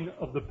sign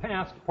of the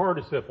past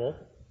participle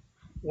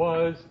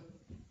was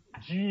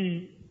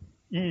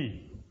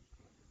G-E,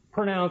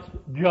 pronounced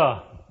G.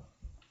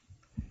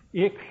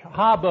 Ich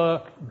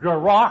habe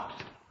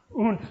gerockt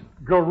und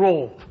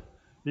gerollt.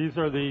 These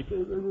are the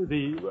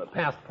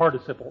past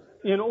participles.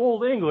 In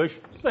Old English,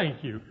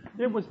 thank you.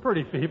 It was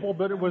pretty feeble,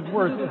 but it was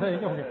worth it.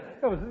 It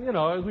was,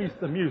 at least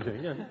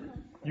amusing. And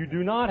you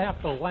do not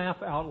have to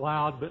laugh out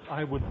loud, but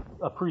I would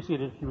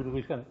appreciate it if you would at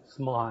least kind of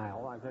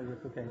smile. I think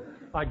it's okay.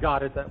 I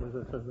got it. That was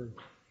it.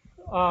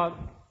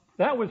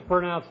 That was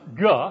pronounced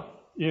G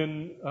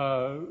in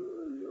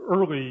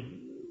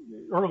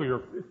earlier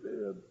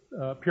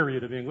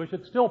period of English.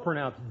 It's still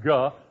pronounced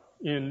G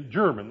in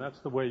German. That's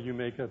the way you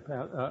make a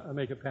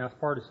past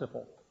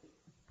participle.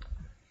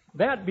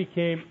 That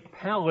became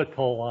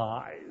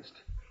palatalized.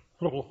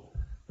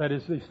 That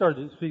is, they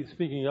started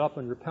speaking up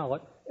on your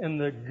palate, and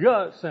the G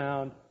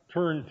sound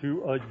turned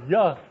to a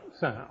Y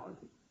sound.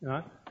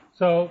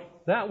 So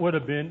that would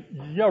have been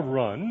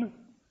Yrunne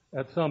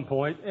at some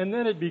point, and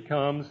then it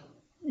becomes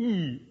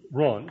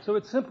Yrunne. So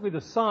it's simply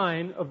the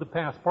sign of the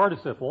past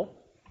participle,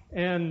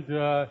 and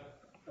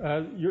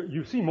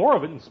you see more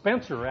of it in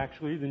Spenser,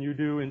 actually, than you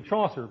do in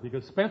Chaucer,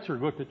 because Spenser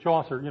looked at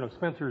Chaucer.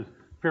 Spenser's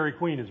Faerie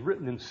Queene is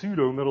written in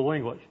pseudo-Middle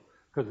English,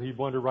 because he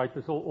wanted to write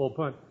this old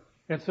poem.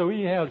 And so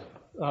he has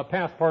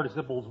past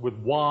participles with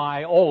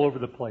Y all over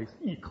the place.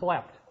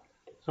 Yclept.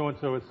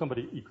 So-and-so is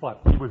somebody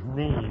yclept. He was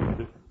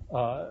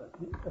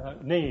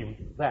named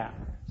that.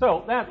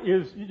 So that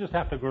is, you just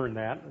have to learn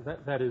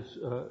that. That is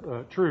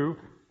true.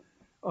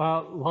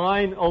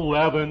 Line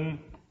 11,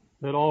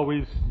 that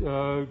always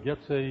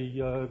gets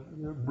a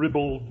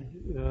ribald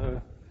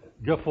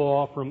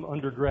guffaw from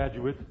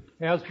undergraduates,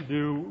 has to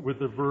do with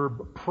the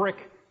verb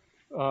prick,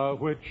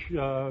 which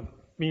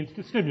means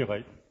to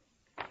stimulate.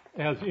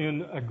 As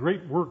in a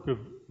great work of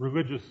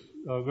religious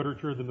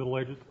literature of the Middle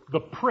Ages, the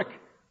prick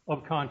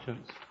of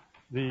conscience,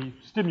 the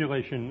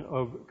stimulation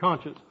of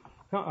conscience.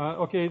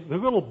 The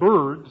little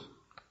birds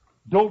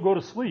don't go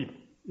to sleep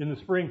in the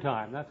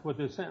springtime. That's what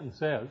this sentence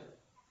says.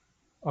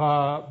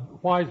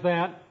 Why is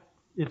that?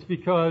 It's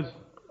because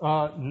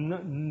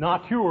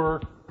nature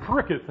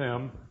pricketh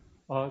them,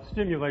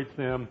 stimulates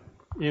them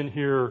in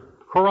her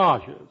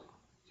courages.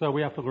 So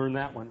we have to learn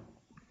that one.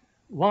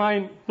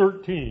 Line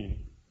 13,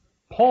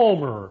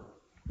 Palmer.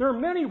 There are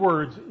many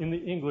words in the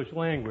English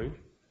language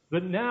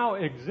that now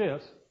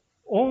exist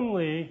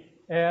only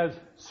as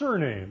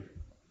surnames.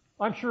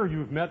 I'm sure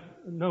you've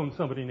known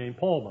somebody named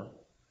Palmer.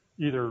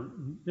 Either,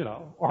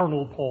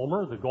 Arnold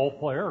Palmer, the golf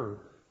player, or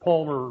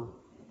Palmer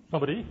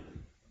somebody.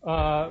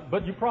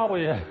 But you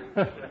probably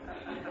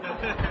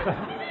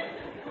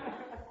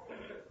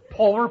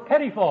Polar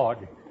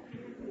Pettifog.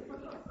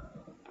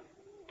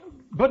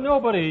 But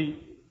nobody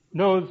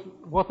knows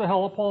what the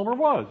hell a palmer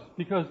was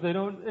because they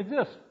don't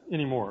exist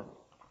anymore.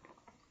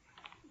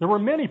 There were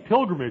many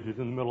pilgrimages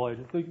in the Middle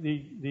Ages.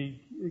 The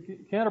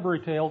Canterbury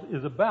Tales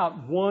is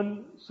about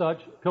one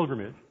such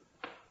pilgrimage,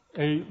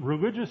 a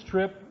religious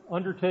trip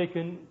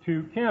undertaken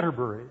to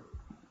Canterbury.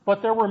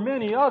 But there were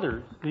many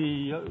others.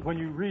 When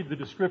you read the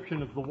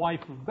description of the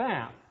wife of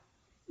Bath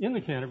in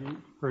the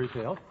Canterbury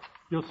Tales,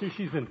 you'll see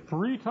she's been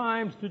 3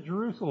 times to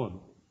Jerusalem.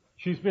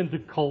 She's been to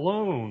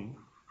Cologne.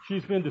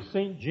 She's been to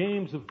St.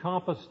 James of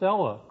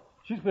Compostela.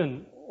 She's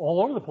been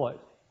all over the place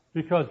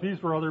because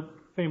these were other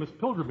famous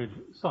pilgrimage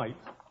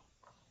sites.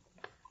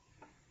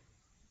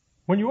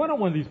 When you went on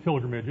one of these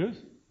pilgrimages,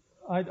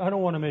 I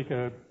don't want to make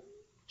a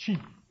cheap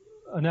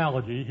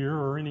analogy here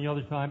or any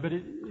other time, but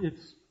it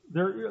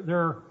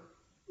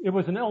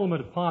was an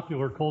element of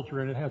popular culture,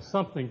 and it has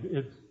something.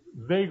 It's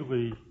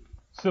vaguely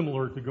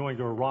similar to going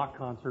to a rock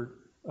concert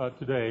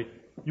today.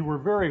 You were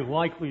very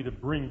likely to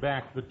bring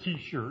back the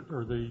T-shirt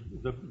or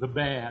the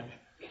badge,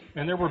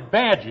 and there were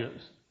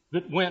badges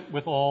that went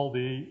with all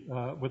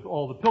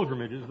the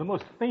pilgrimages. The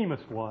most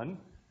famous one,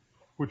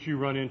 which you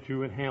run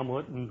into in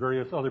Hamlet and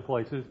various other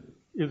places,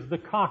 is the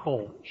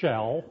cockle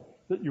shell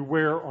that you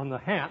wear on the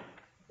hat.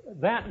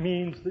 That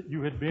means that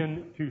you had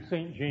been to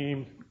St.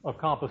 James of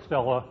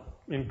Compostela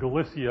in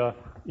Galicia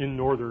in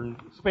northern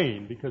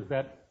Spain, because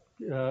that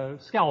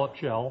scallop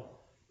shell,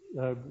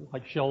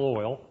 like shell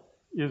oil,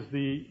 is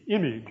the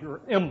image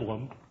or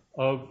emblem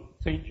of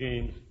St.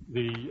 James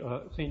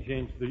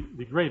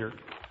the Greater.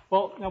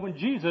 Well, now when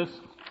Jesus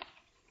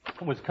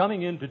was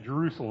coming into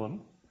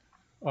Jerusalem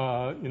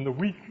in the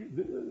week,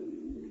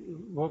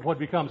 what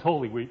becomes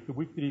Holy Week, the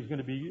week that he's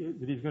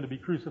going to be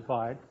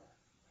crucified,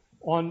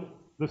 on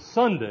the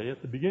Sunday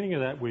at the beginning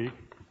of that week,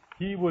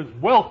 he was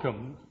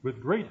welcomed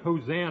with great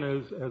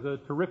hosannas as a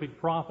terrific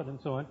prophet and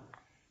so on,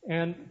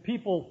 and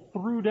people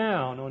threw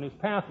down on his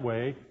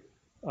pathway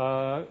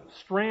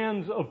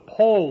strands of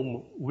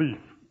palm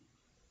leaf.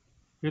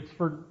 It's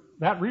for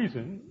that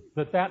reason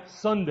that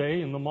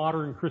Sunday in the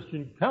modern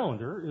Christian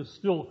calendar is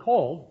still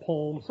called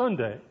Palm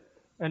Sunday,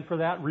 and for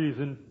that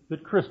reason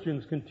that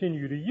Christians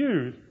continue to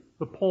use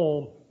the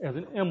palm as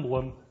an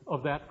emblem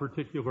of that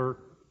particular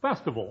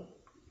festival.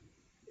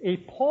 A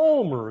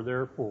palmer,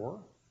 therefore,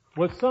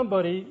 was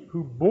somebody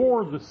who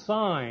bore the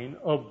sign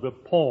of the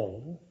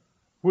palm,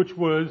 which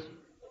was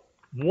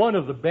one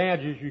of the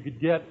badges you could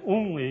get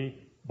only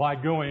by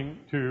going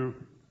to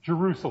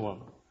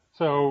Jerusalem.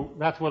 So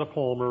that's what a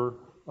palmer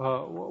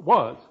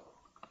was.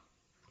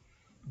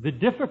 The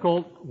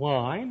difficult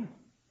line,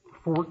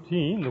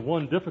 14, the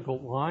one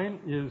difficult line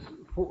is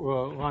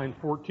line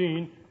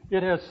 14.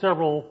 It has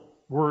several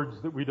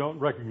words that we don't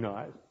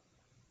recognize,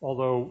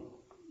 although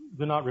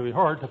they're not really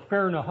hard.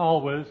 Taferna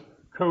halwas,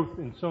 koth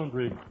in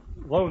sondrig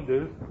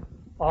loandes.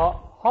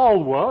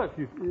 Halwa, if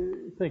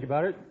you think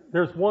about it,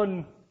 there's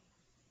one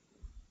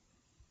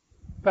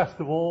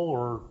festival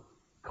or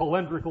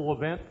calendrical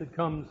event that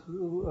comes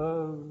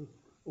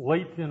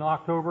late in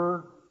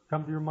October.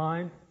 Come to your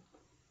mind?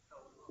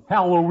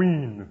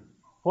 Halloween.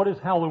 What is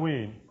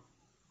Halloween?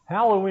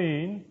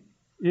 Halloween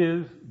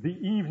is the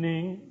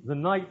evening, the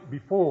night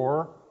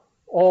before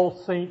All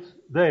Saints'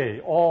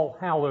 Day, All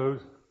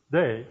Hallows'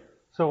 Day.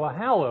 So a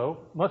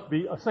hallow must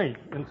be a saint,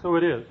 and so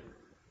it is.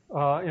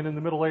 And in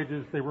the Middle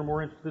Ages, they were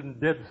more interested in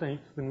dead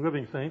saints than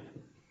living saints.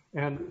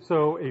 And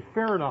so a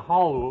Ferna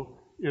Hallow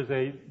is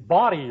a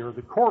body or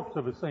the corpse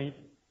of a saint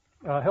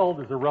held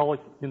as a relic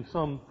in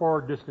some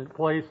far distant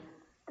place,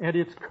 and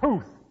it's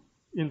Koth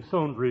in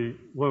Sondri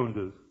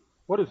Loandes.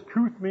 What does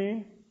Koth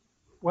mean?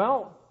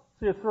 Well,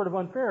 see, it's sort of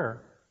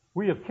unfair.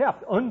 We have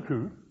kept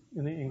uncouth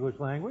in the English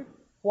language.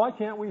 Why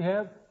can't we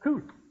have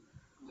couth?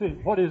 See,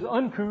 what is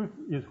uncouth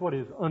is what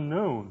is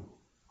unknown.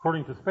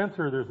 According to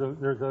Spencer,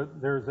 there's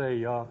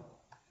a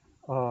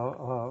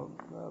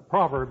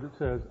proverb that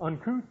says,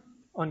 uncouth,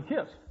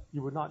 unkissed.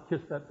 You would not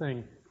kiss that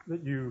thing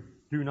that you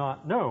do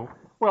not know.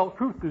 Well,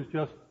 couth is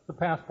just the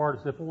past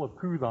participle of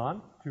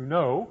couthon, to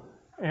know,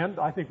 and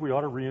I think we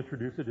ought to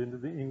reintroduce it into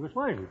the English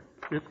language.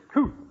 It's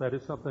couth. That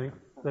is something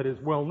that is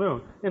well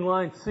known. In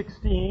line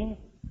 16,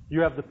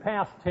 you have the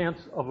past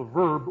tense of a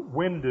verb,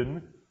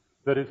 wenden,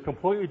 that is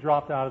completely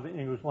dropped out of the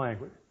English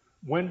language.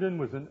 Wenden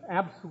was an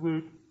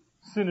absolute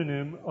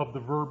synonym of the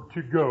verb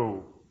to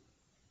go.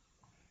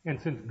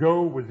 And since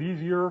go was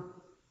easier,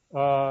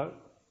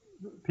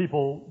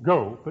 people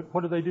go. But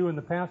what do they do in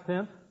the past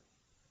tense?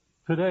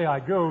 Today I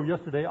go,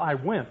 yesterday I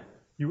went.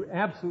 You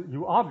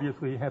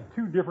obviously have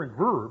two different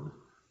verbs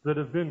that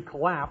have been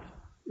collapsed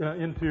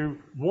into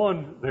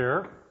one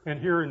there,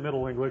 and here in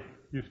Middle English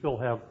you still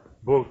have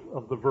both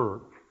of the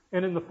verbs.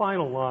 And in the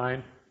final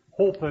line,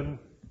 holpen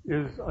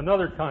is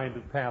another kind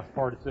of past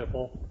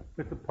participle.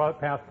 It's a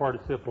past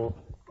participle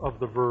of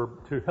the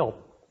verb to help.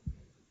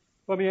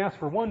 Let me ask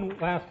for one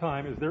last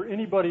time, is there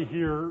anybody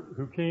here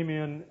who came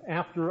in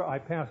after I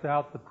passed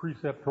out the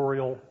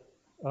preceptorial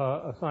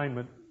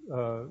assignment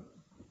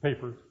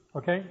papers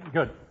Okay,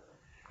 good.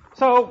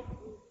 So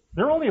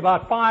there are only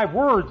about 5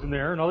 words in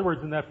there. In other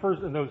words, in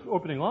those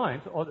opening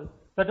lines.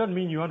 That doesn't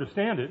mean you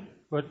understand it,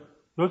 but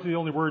those are the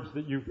only words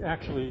that you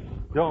actually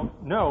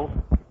don't know.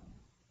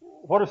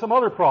 What are some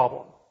other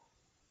problems?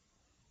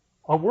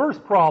 A worse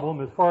problem,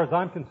 as far as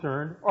I'm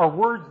concerned, are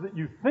words that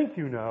you think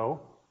you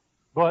know,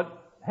 but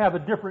have a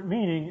different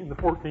meaning in the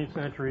 14th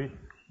century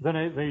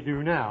than they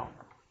do now.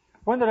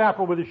 When that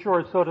apple with his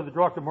shores soda, the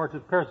doctor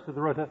marches Paris to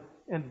the rota,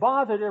 and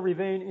bathed every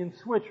vein in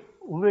switch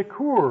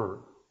liqueur.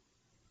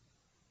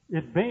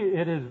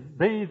 It has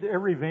bathed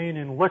every vein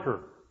in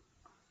liquor.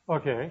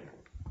 Okay,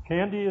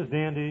 candy is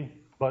dandy,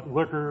 but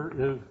liquor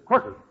is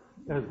quicker,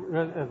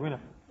 as we know.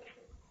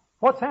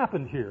 What's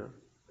happened here?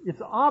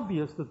 It's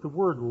obvious that the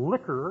word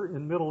liquor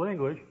in Middle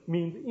English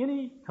means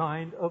any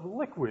kind of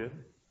liquid.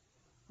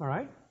 All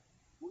right?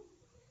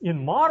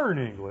 In modern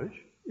English,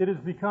 it has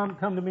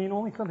come to mean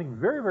only something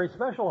very, very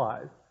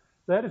specialized.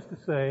 That is to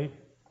say,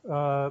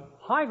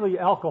 highly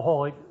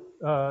alcoholic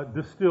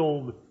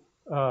distilled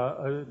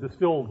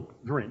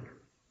drink.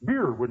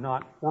 Beer would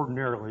not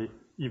ordinarily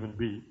even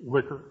be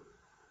liquor,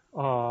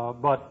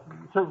 but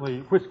certainly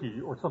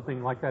whiskey or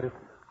something like that.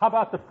 How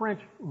about the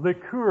French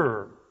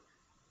liqueur?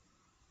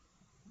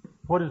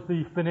 What is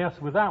the finesse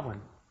with that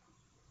one?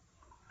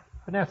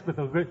 Finesse with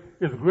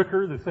is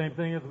liquor the same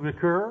thing as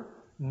liqueur?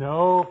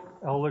 No,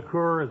 a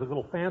liqueur is a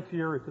little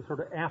fancier. It's a sort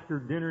of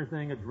after-dinner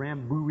thing, a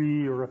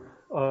drambuie or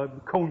a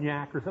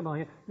cognac or something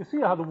like that. You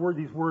see how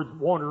these words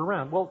wander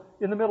around. Well,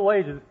 in the Middle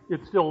Ages,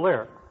 it's still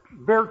there.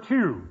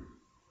 Vertu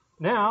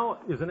now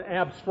is an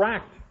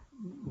abstract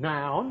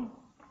noun.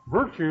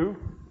 Virtue,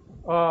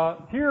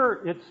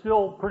 here it's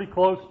still pretty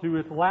close to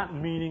its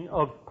Latin meaning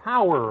of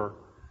power.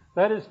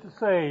 That is to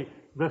say,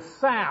 the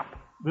sap,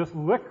 this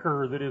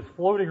liquor that is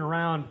floating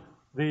around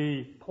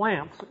the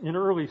plants in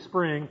early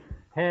spring,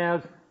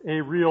 has a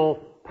real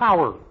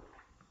power.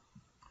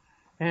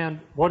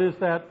 And what is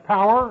that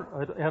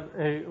power?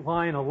 At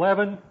line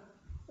 11,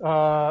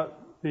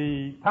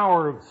 the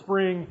power of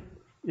spring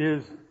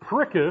is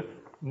pricketh.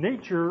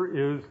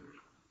 Nature is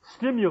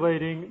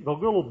stimulating the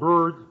little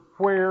birds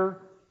where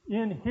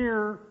in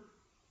here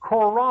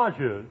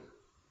courages.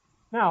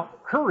 Now,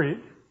 courage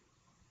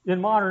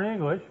in modern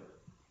English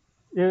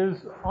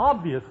is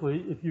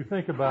obviously, if you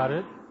think about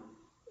it,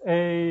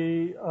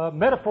 a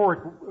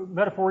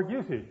metaphoric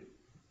usage.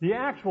 The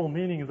actual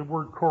meaning of the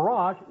word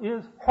courage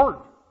is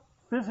heart,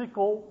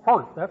 physical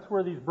heart. That's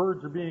where these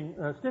birds are being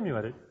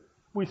stimulated.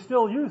 We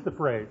still use the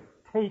phrase,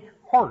 take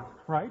heart,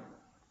 right?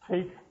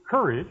 Take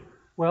courage.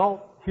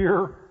 Well,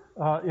 here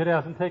it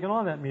hasn't taken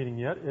on that meaning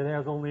yet. It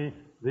has only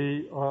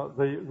the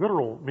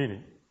literal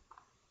meaning.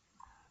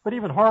 But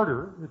even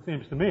harder, it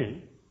seems to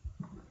me,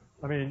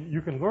 I mean,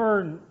 you can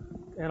learn,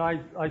 and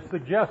I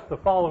suggest the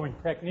following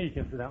technique,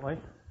 incidentally.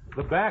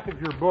 The back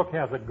of your book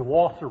has a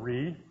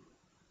glossary.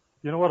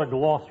 You know what a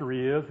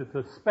glossary is? It's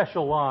a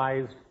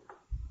specialized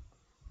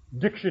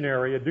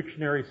dictionary, a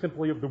dictionary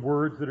simply of the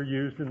words that are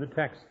used in the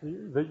text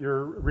that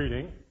you're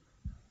reading.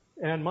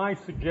 And my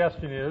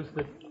suggestion is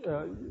that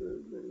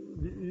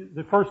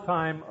the first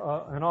time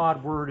an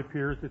odd word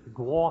appears, it's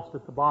glossed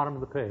at the bottom of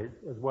the page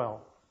as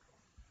well.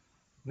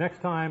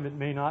 Next time, it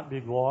may not be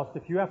glossed.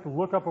 If you have to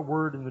look up a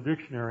word in the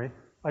dictionary,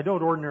 I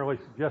don't ordinarily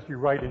suggest you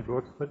write in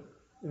books, but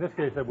in this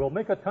case I will.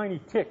 Make a tiny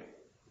tick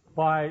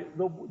by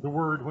the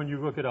word when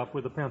you look it up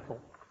with a pencil.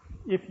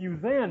 If you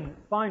then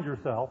find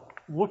yourself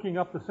looking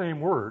up the same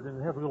word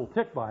and have a little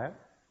tick by it,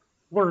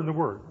 learn the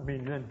word. I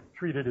mean, then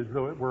treat it as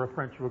though it were a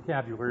French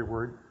vocabulary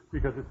word,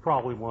 because it's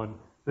probably one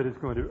that is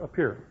going to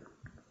appear.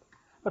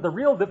 But the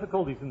real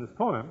difficulties in this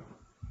poem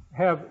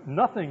have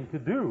nothing to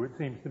do, it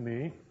seems to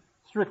me,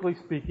 strictly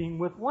speaking,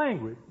 with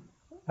language.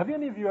 Have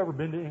any of you ever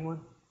been to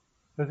England?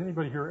 Has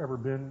anybody here ever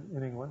been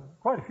in England?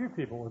 Quite a few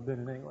people have been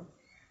in England.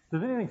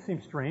 Does anything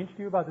seem strange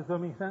to you about this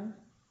opening sentence?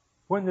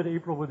 When did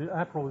April with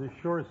the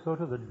shores so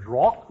to the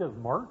drought of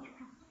March,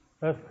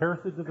 as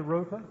passage of the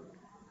rota?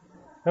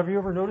 Have you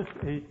ever noticed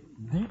a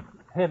deep,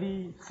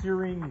 heavy,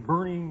 searing,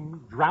 burning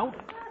drought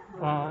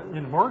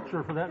in March,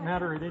 or for that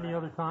matter at any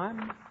other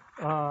time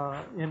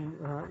in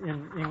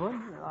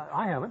England?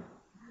 I haven't.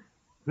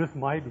 This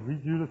might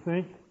lead you to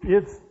think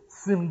it's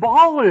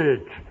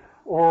symbolic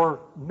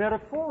or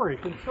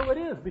metaphoric, and so it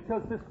is,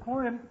 because this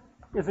poem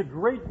is a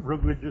great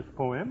religious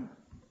poem,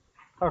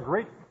 a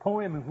great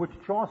poem in which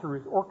Chaucer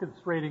is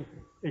orchestrating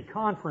a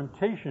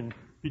confrontation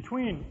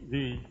between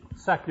the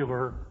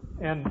secular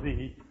and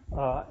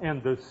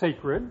the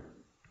sacred.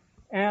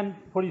 And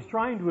what he's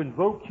trying to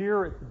invoke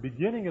here at the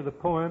beginning of the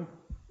poem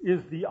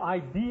is the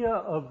idea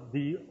of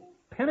the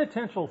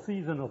penitential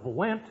season of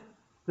Lent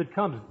that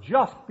comes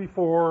just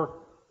before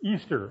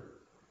Easter.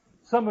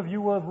 Some of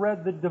you have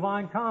read the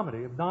Divine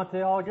Comedy of Dante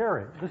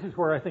Alighieri. This is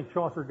where I think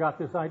Chaucer got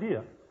this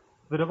idea.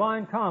 The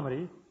Divine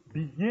Comedy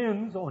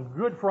begins on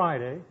Good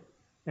Friday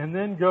and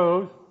then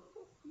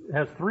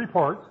has 3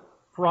 parts,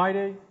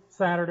 Friday,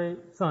 Saturday,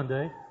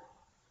 Sunday,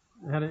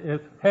 and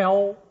it's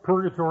hell,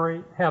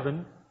 purgatory,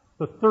 heaven.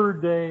 The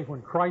third day,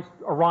 when Christ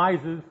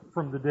arises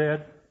from the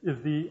dead, is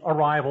the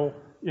arrival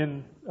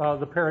in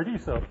the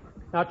Paradiso.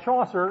 Now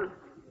Chaucer,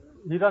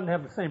 he doesn't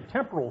have the same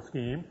temporal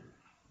scheme,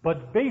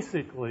 but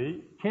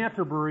basically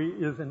Canterbury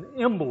is an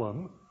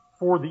emblem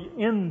for the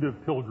end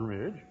of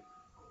pilgrimage,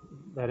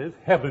 that is,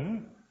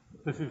 heaven.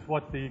 This is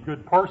what the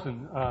good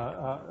parson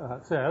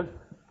says.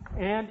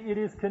 And it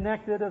is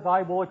connected, as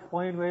I will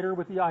explain later,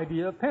 with the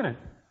idea of penance.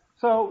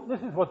 So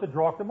this is what the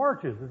Droit de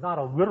Marche is. It's not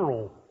a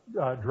literal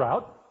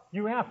drought.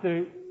 You have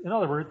to, in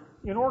other words,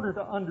 in order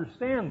to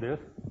understand this,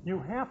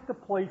 you have to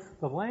place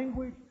the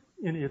language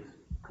in its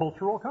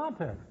cultural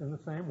context in the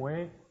same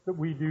way that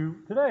we do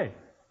today.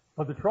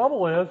 But the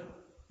trouble is,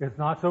 it's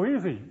not so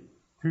easy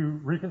to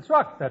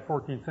reconstruct that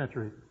 14th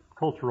century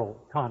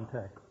cultural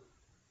context.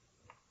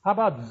 How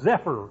about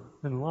Zephyr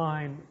in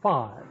line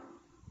 5?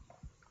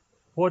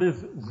 What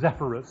is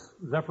Zephyrus?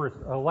 Zephyrus,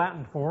 a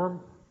Latin form.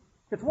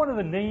 It's one of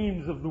the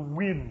names of the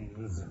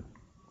winds.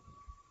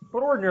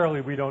 But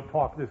ordinarily we don't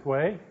talk this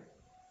way.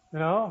 You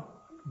know,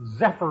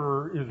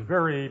 Zephyr is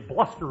very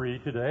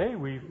blustery today.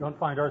 We don't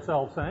find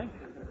ourselves saying.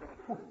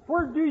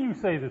 Where do you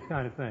say this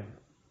kind of thing?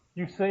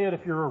 You say it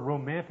if you're a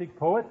romantic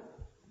poet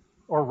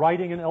or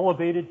writing an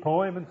elevated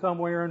poem in some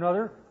way or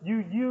another.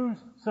 You use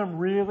some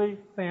really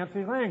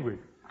fancy language.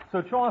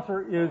 So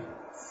Chaucer is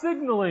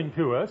signaling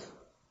to us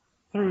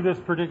through this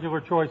particular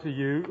choice of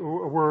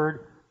a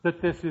word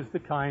that this is the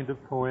kind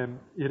of poem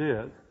it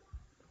is.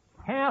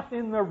 Half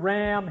in the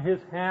ram,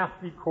 his half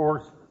the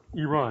course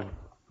he run.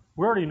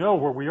 We already know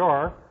where we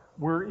are.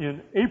 We're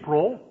in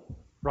April,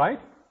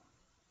 right?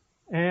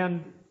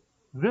 And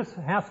this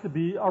has to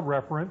be a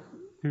reference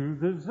to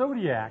the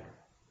zodiac.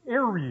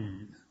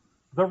 Aries,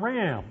 the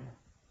ram.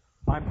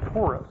 I'm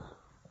Taurus,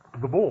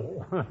 the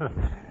bull.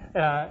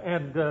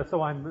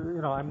 So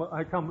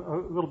I come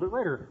a little bit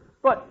later.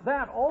 But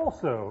that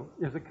also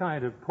is a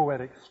kind of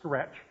poetic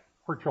stretch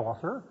for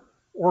Chaucer.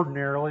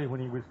 Ordinarily,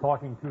 when he was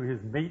talking to his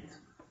mates,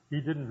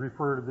 he didn't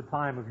refer to the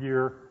time of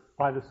year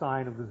by the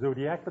sign of the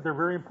zodiac, but they're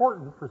very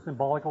important for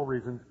symbolical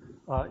reasons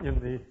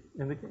in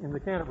the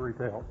Canterbury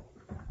Tales.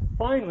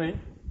 Finally,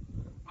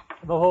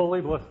 the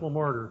holy blissful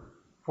martyr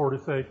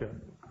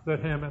Forsaken, that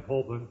him at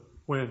Holden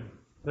when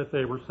that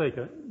they were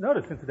Seika.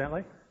 Notice,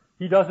 incidentally,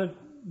 he doesn't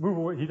move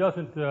away. He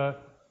doesn't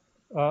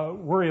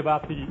worry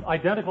about the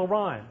identical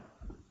rhyme.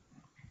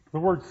 The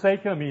word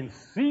Seika means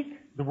seek.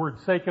 The word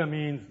Seika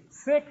means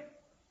sick,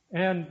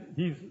 and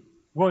he's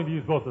willing to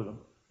use both of them.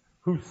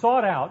 Who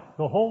sought out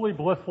the holy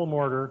blissful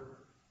martyr,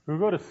 who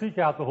go to seek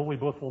out the holy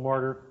blissful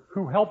martyr,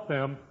 who helped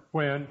them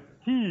when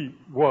he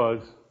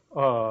was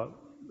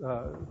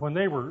when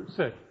they were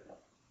sick.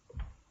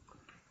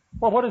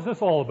 Well, what is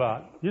this all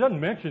about? He doesn't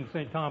mention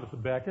St. Thomas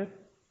of Becket.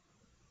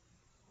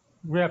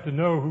 We have to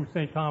know who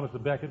St. Thomas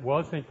of Becket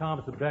was. St.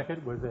 Thomas of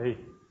Becket was a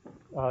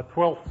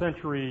 12th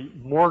century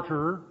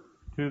martyr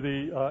to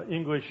the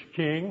English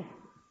king,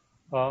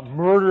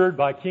 murdered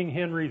by King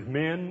Henry's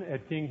men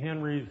at King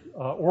Henry's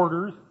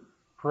orders.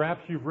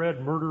 Perhaps you've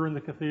read Murder in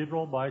the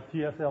Cathedral by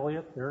T.S.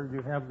 Eliot. There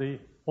you have the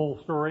whole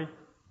story.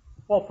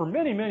 Well, for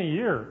many, many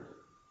years,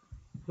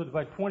 so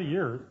about 20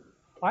 years,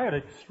 I had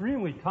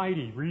extremely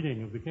tidy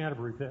reading of the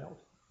Canterbury Tales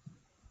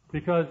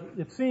because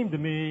it seemed to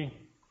me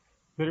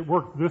that it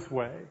worked this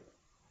way,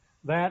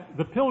 that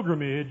the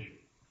pilgrimage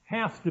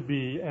has to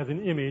be, as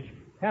an image,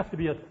 has to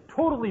be a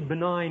totally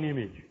benign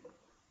image.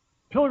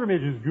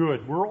 Pilgrimage is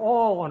good. We're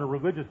all on a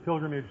religious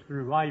pilgrimage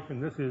through life,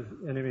 and this is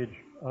an image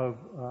of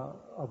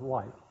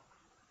life.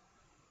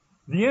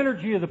 The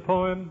energy of the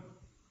poem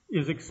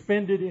is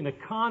expended in a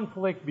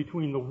conflict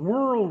between the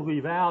worldly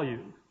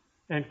values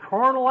and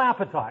carnal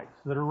appetites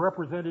that are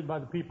represented by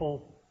the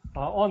people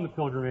on the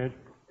pilgrimage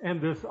and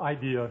this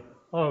idea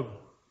of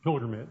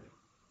pilgrimage.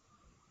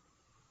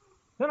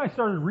 Then I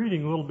started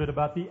reading a little bit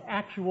about the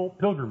actual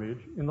pilgrimage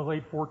in the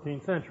late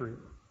 14th century.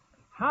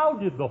 How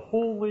did the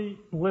holy,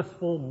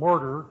 blissful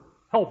martyr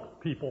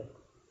help people?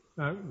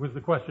 Was the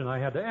question I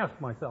had to ask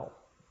myself.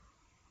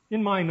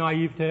 In my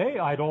naivete,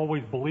 I'd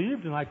always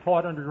believed, and I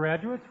taught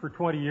undergraduates for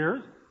 20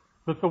 years,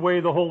 that the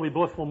way the holy,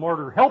 blissful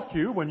martyr helped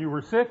you when you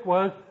were sick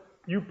was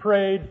you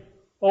prayed,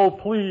 "Oh,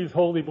 please,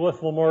 holy,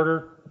 blissful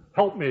martyr,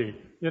 help me.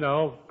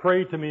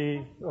 Pray to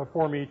me,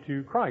 for me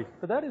to Christ."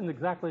 But that isn't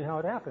exactly how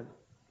it happened.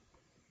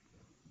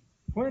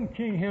 When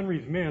King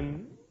Henry's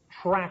men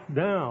tracked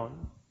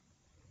down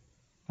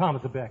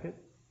Thomas of Becket,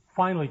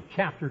 finally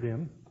captured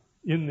him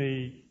in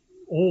the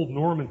old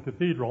Norman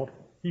cathedral,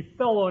 he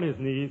fell on his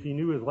knees. He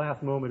knew his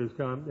last moment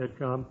had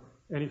come,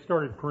 and he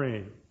started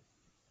praying.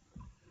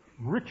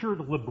 Richard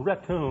Le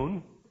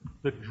Breton,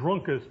 the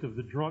drunkest of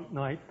the drunk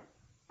knights,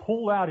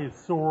 pulled out his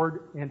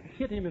sword and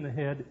hit him in the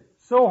head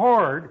so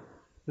hard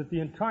that the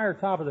entire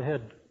top of the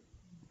head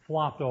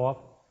flopped off.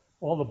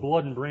 All the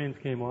blood and brains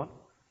came up.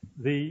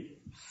 The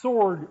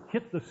sword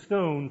hit the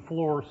stone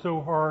floor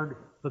so hard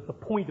that the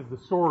point of the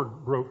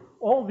sword broke.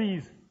 All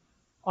these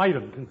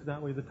items,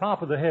 incidentally, the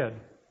top of the head,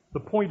 the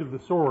point of the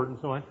sword, and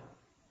so on,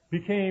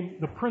 became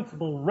the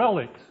principal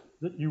relics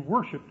that you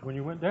worshipped when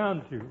you went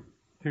down to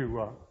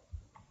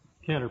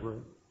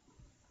Canterbury.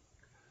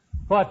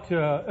 But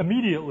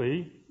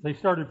immediately, they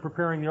started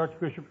preparing the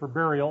Archbishop for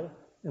burial,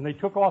 and they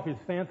took off his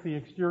fancy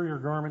exterior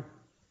garments,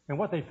 And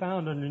what they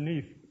found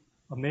underneath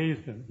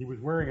amazed him. He was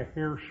wearing a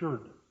hair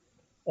shirt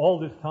all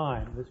this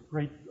time, this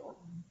great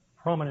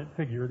prominent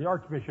figure. The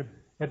Archbishop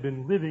had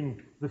been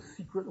living the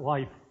secret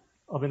life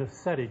of an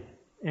ascetic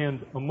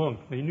and a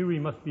monk. They knew he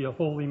must be a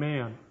holy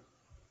man.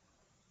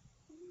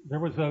 There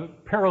was a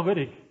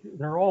paralytic,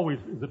 there always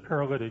is a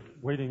paralytic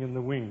waiting in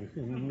the wings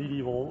in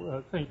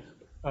medieval saints'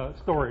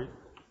 stories,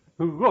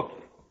 who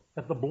looked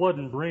at the blood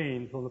and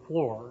brains on the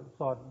floor and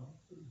thought,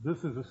 this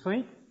is a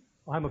saint,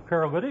 I'm a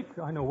paralytic,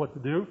 I know what to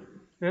do,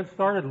 and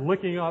started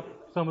licking up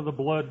some of the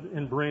blood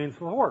and brains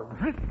from the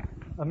floor.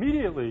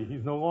 Immediately,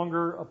 he's no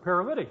longer a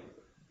paralytic.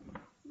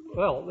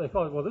 Well, they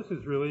thought, well, this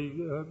is really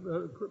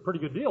a pretty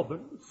good deal, but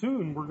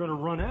soon we're going to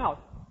run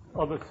out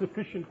of a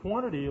sufficient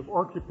quantity of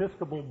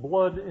archiepiscopal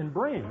blood and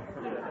brains.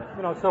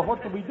 So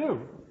what do we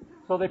do?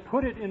 So they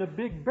put it in a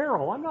big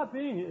barrel. I'm not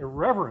being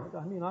irreverent.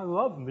 I mean, I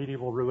love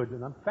medieval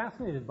religion. I'm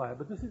fascinated by it,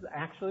 but this is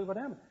actually what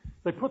happened.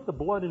 They put the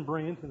blood and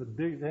brains in a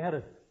big, they had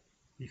a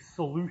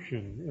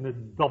solution in a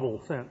double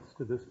sense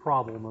to this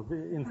problem of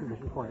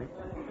insufficient quantity.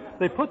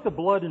 They put the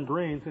blood and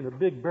brains in a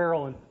big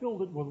barrel and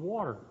filled it with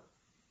water.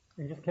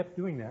 And just kept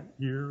doing that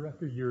year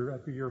after year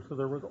after year. So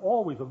there was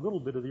always a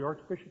little bit of the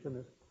Archbishop in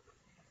this.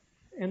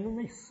 And then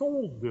they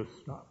sold this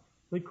stuff.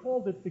 They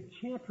called it the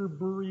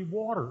Canterbury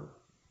water.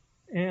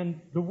 And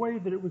the way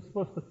that it was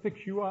supposed to fix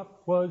you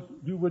up was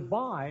you would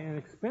buy an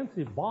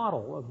expensive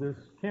bottle of this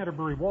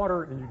Canterbury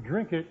water and you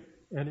drink it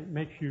and it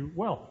makes you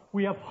well.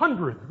 We have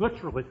hundreds,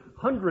 literally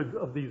hundreds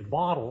of these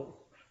bottles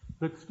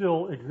that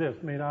still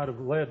exist made out of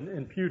lead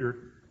and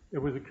pewter. It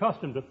was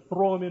accustomed to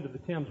throw them into the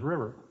Thames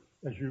River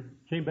as you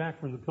came back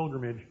from the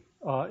pilgrimage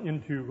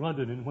into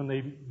London. And when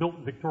they built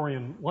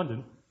Victorian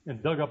London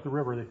and dug up the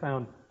river, they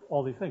found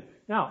all these things.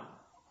 Now,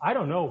 I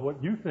don't know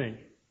what you think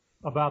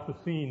about the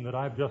scene that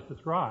I've just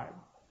described,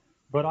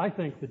 but I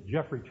think that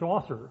Geoffrey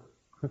Chaucer,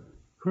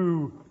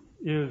 who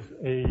is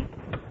a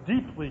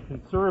deeply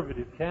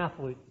conservative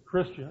Catholic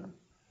Christian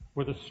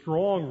with a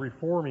strong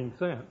reforming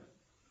sense,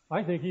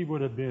 I think he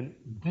would have been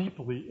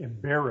deeply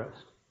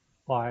embarrassed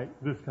by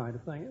this kind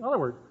of thing. In other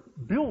words,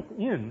 built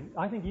in,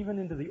 I think even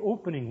into the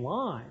opening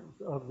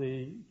lines of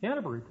the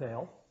Canterbury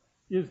tale,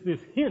 is this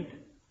hint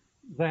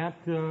that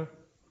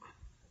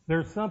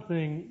there's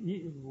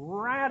something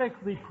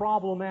radically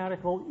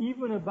problematical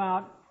even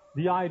about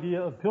the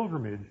idea of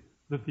pilgrimage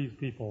that these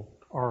people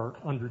are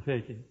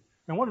undertaking.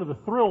 And one of the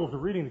thrills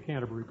of reading the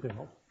Canterbury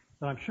Tales,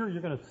 and I'm sure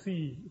you're going to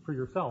see for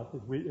yourself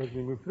as we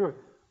move through it,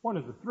 one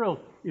of the thrills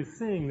is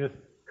seeing this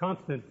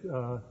constant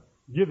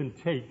give and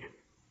take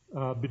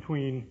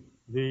between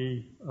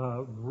the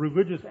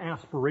religious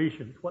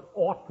aspirations, what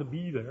ought to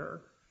be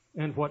there,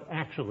 and what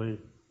actually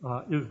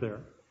is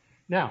there.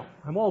 Now,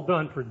 I'm all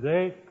done for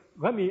today.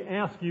 Let me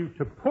ask you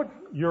to put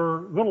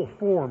your little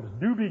forms,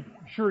 do be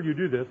sure you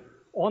do this,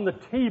 on the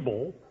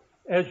table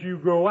as you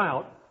go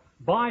out.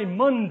 By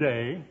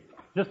Monday,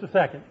 just a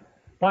second,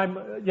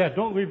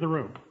 don't leave the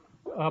room.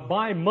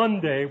 By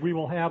Monday, we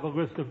will have a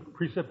list of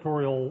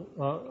preceptorials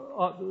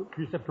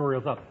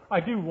up. I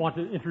do want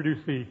to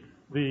introduce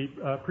the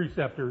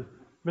preceptors,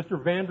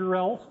 Mr. Vander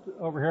Elst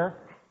over here,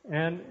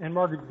 and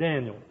Margaret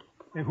Daniel.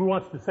 And who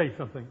wants to say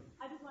something?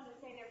 I just wanted to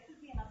say there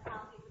should be enough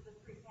copies of this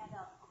brief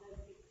handout so that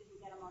if you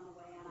get them on the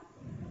way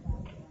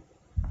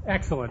in.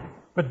 Excellent.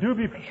 But do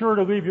be sure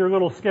to leave your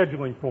little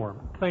scheduling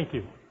form. Thank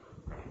you.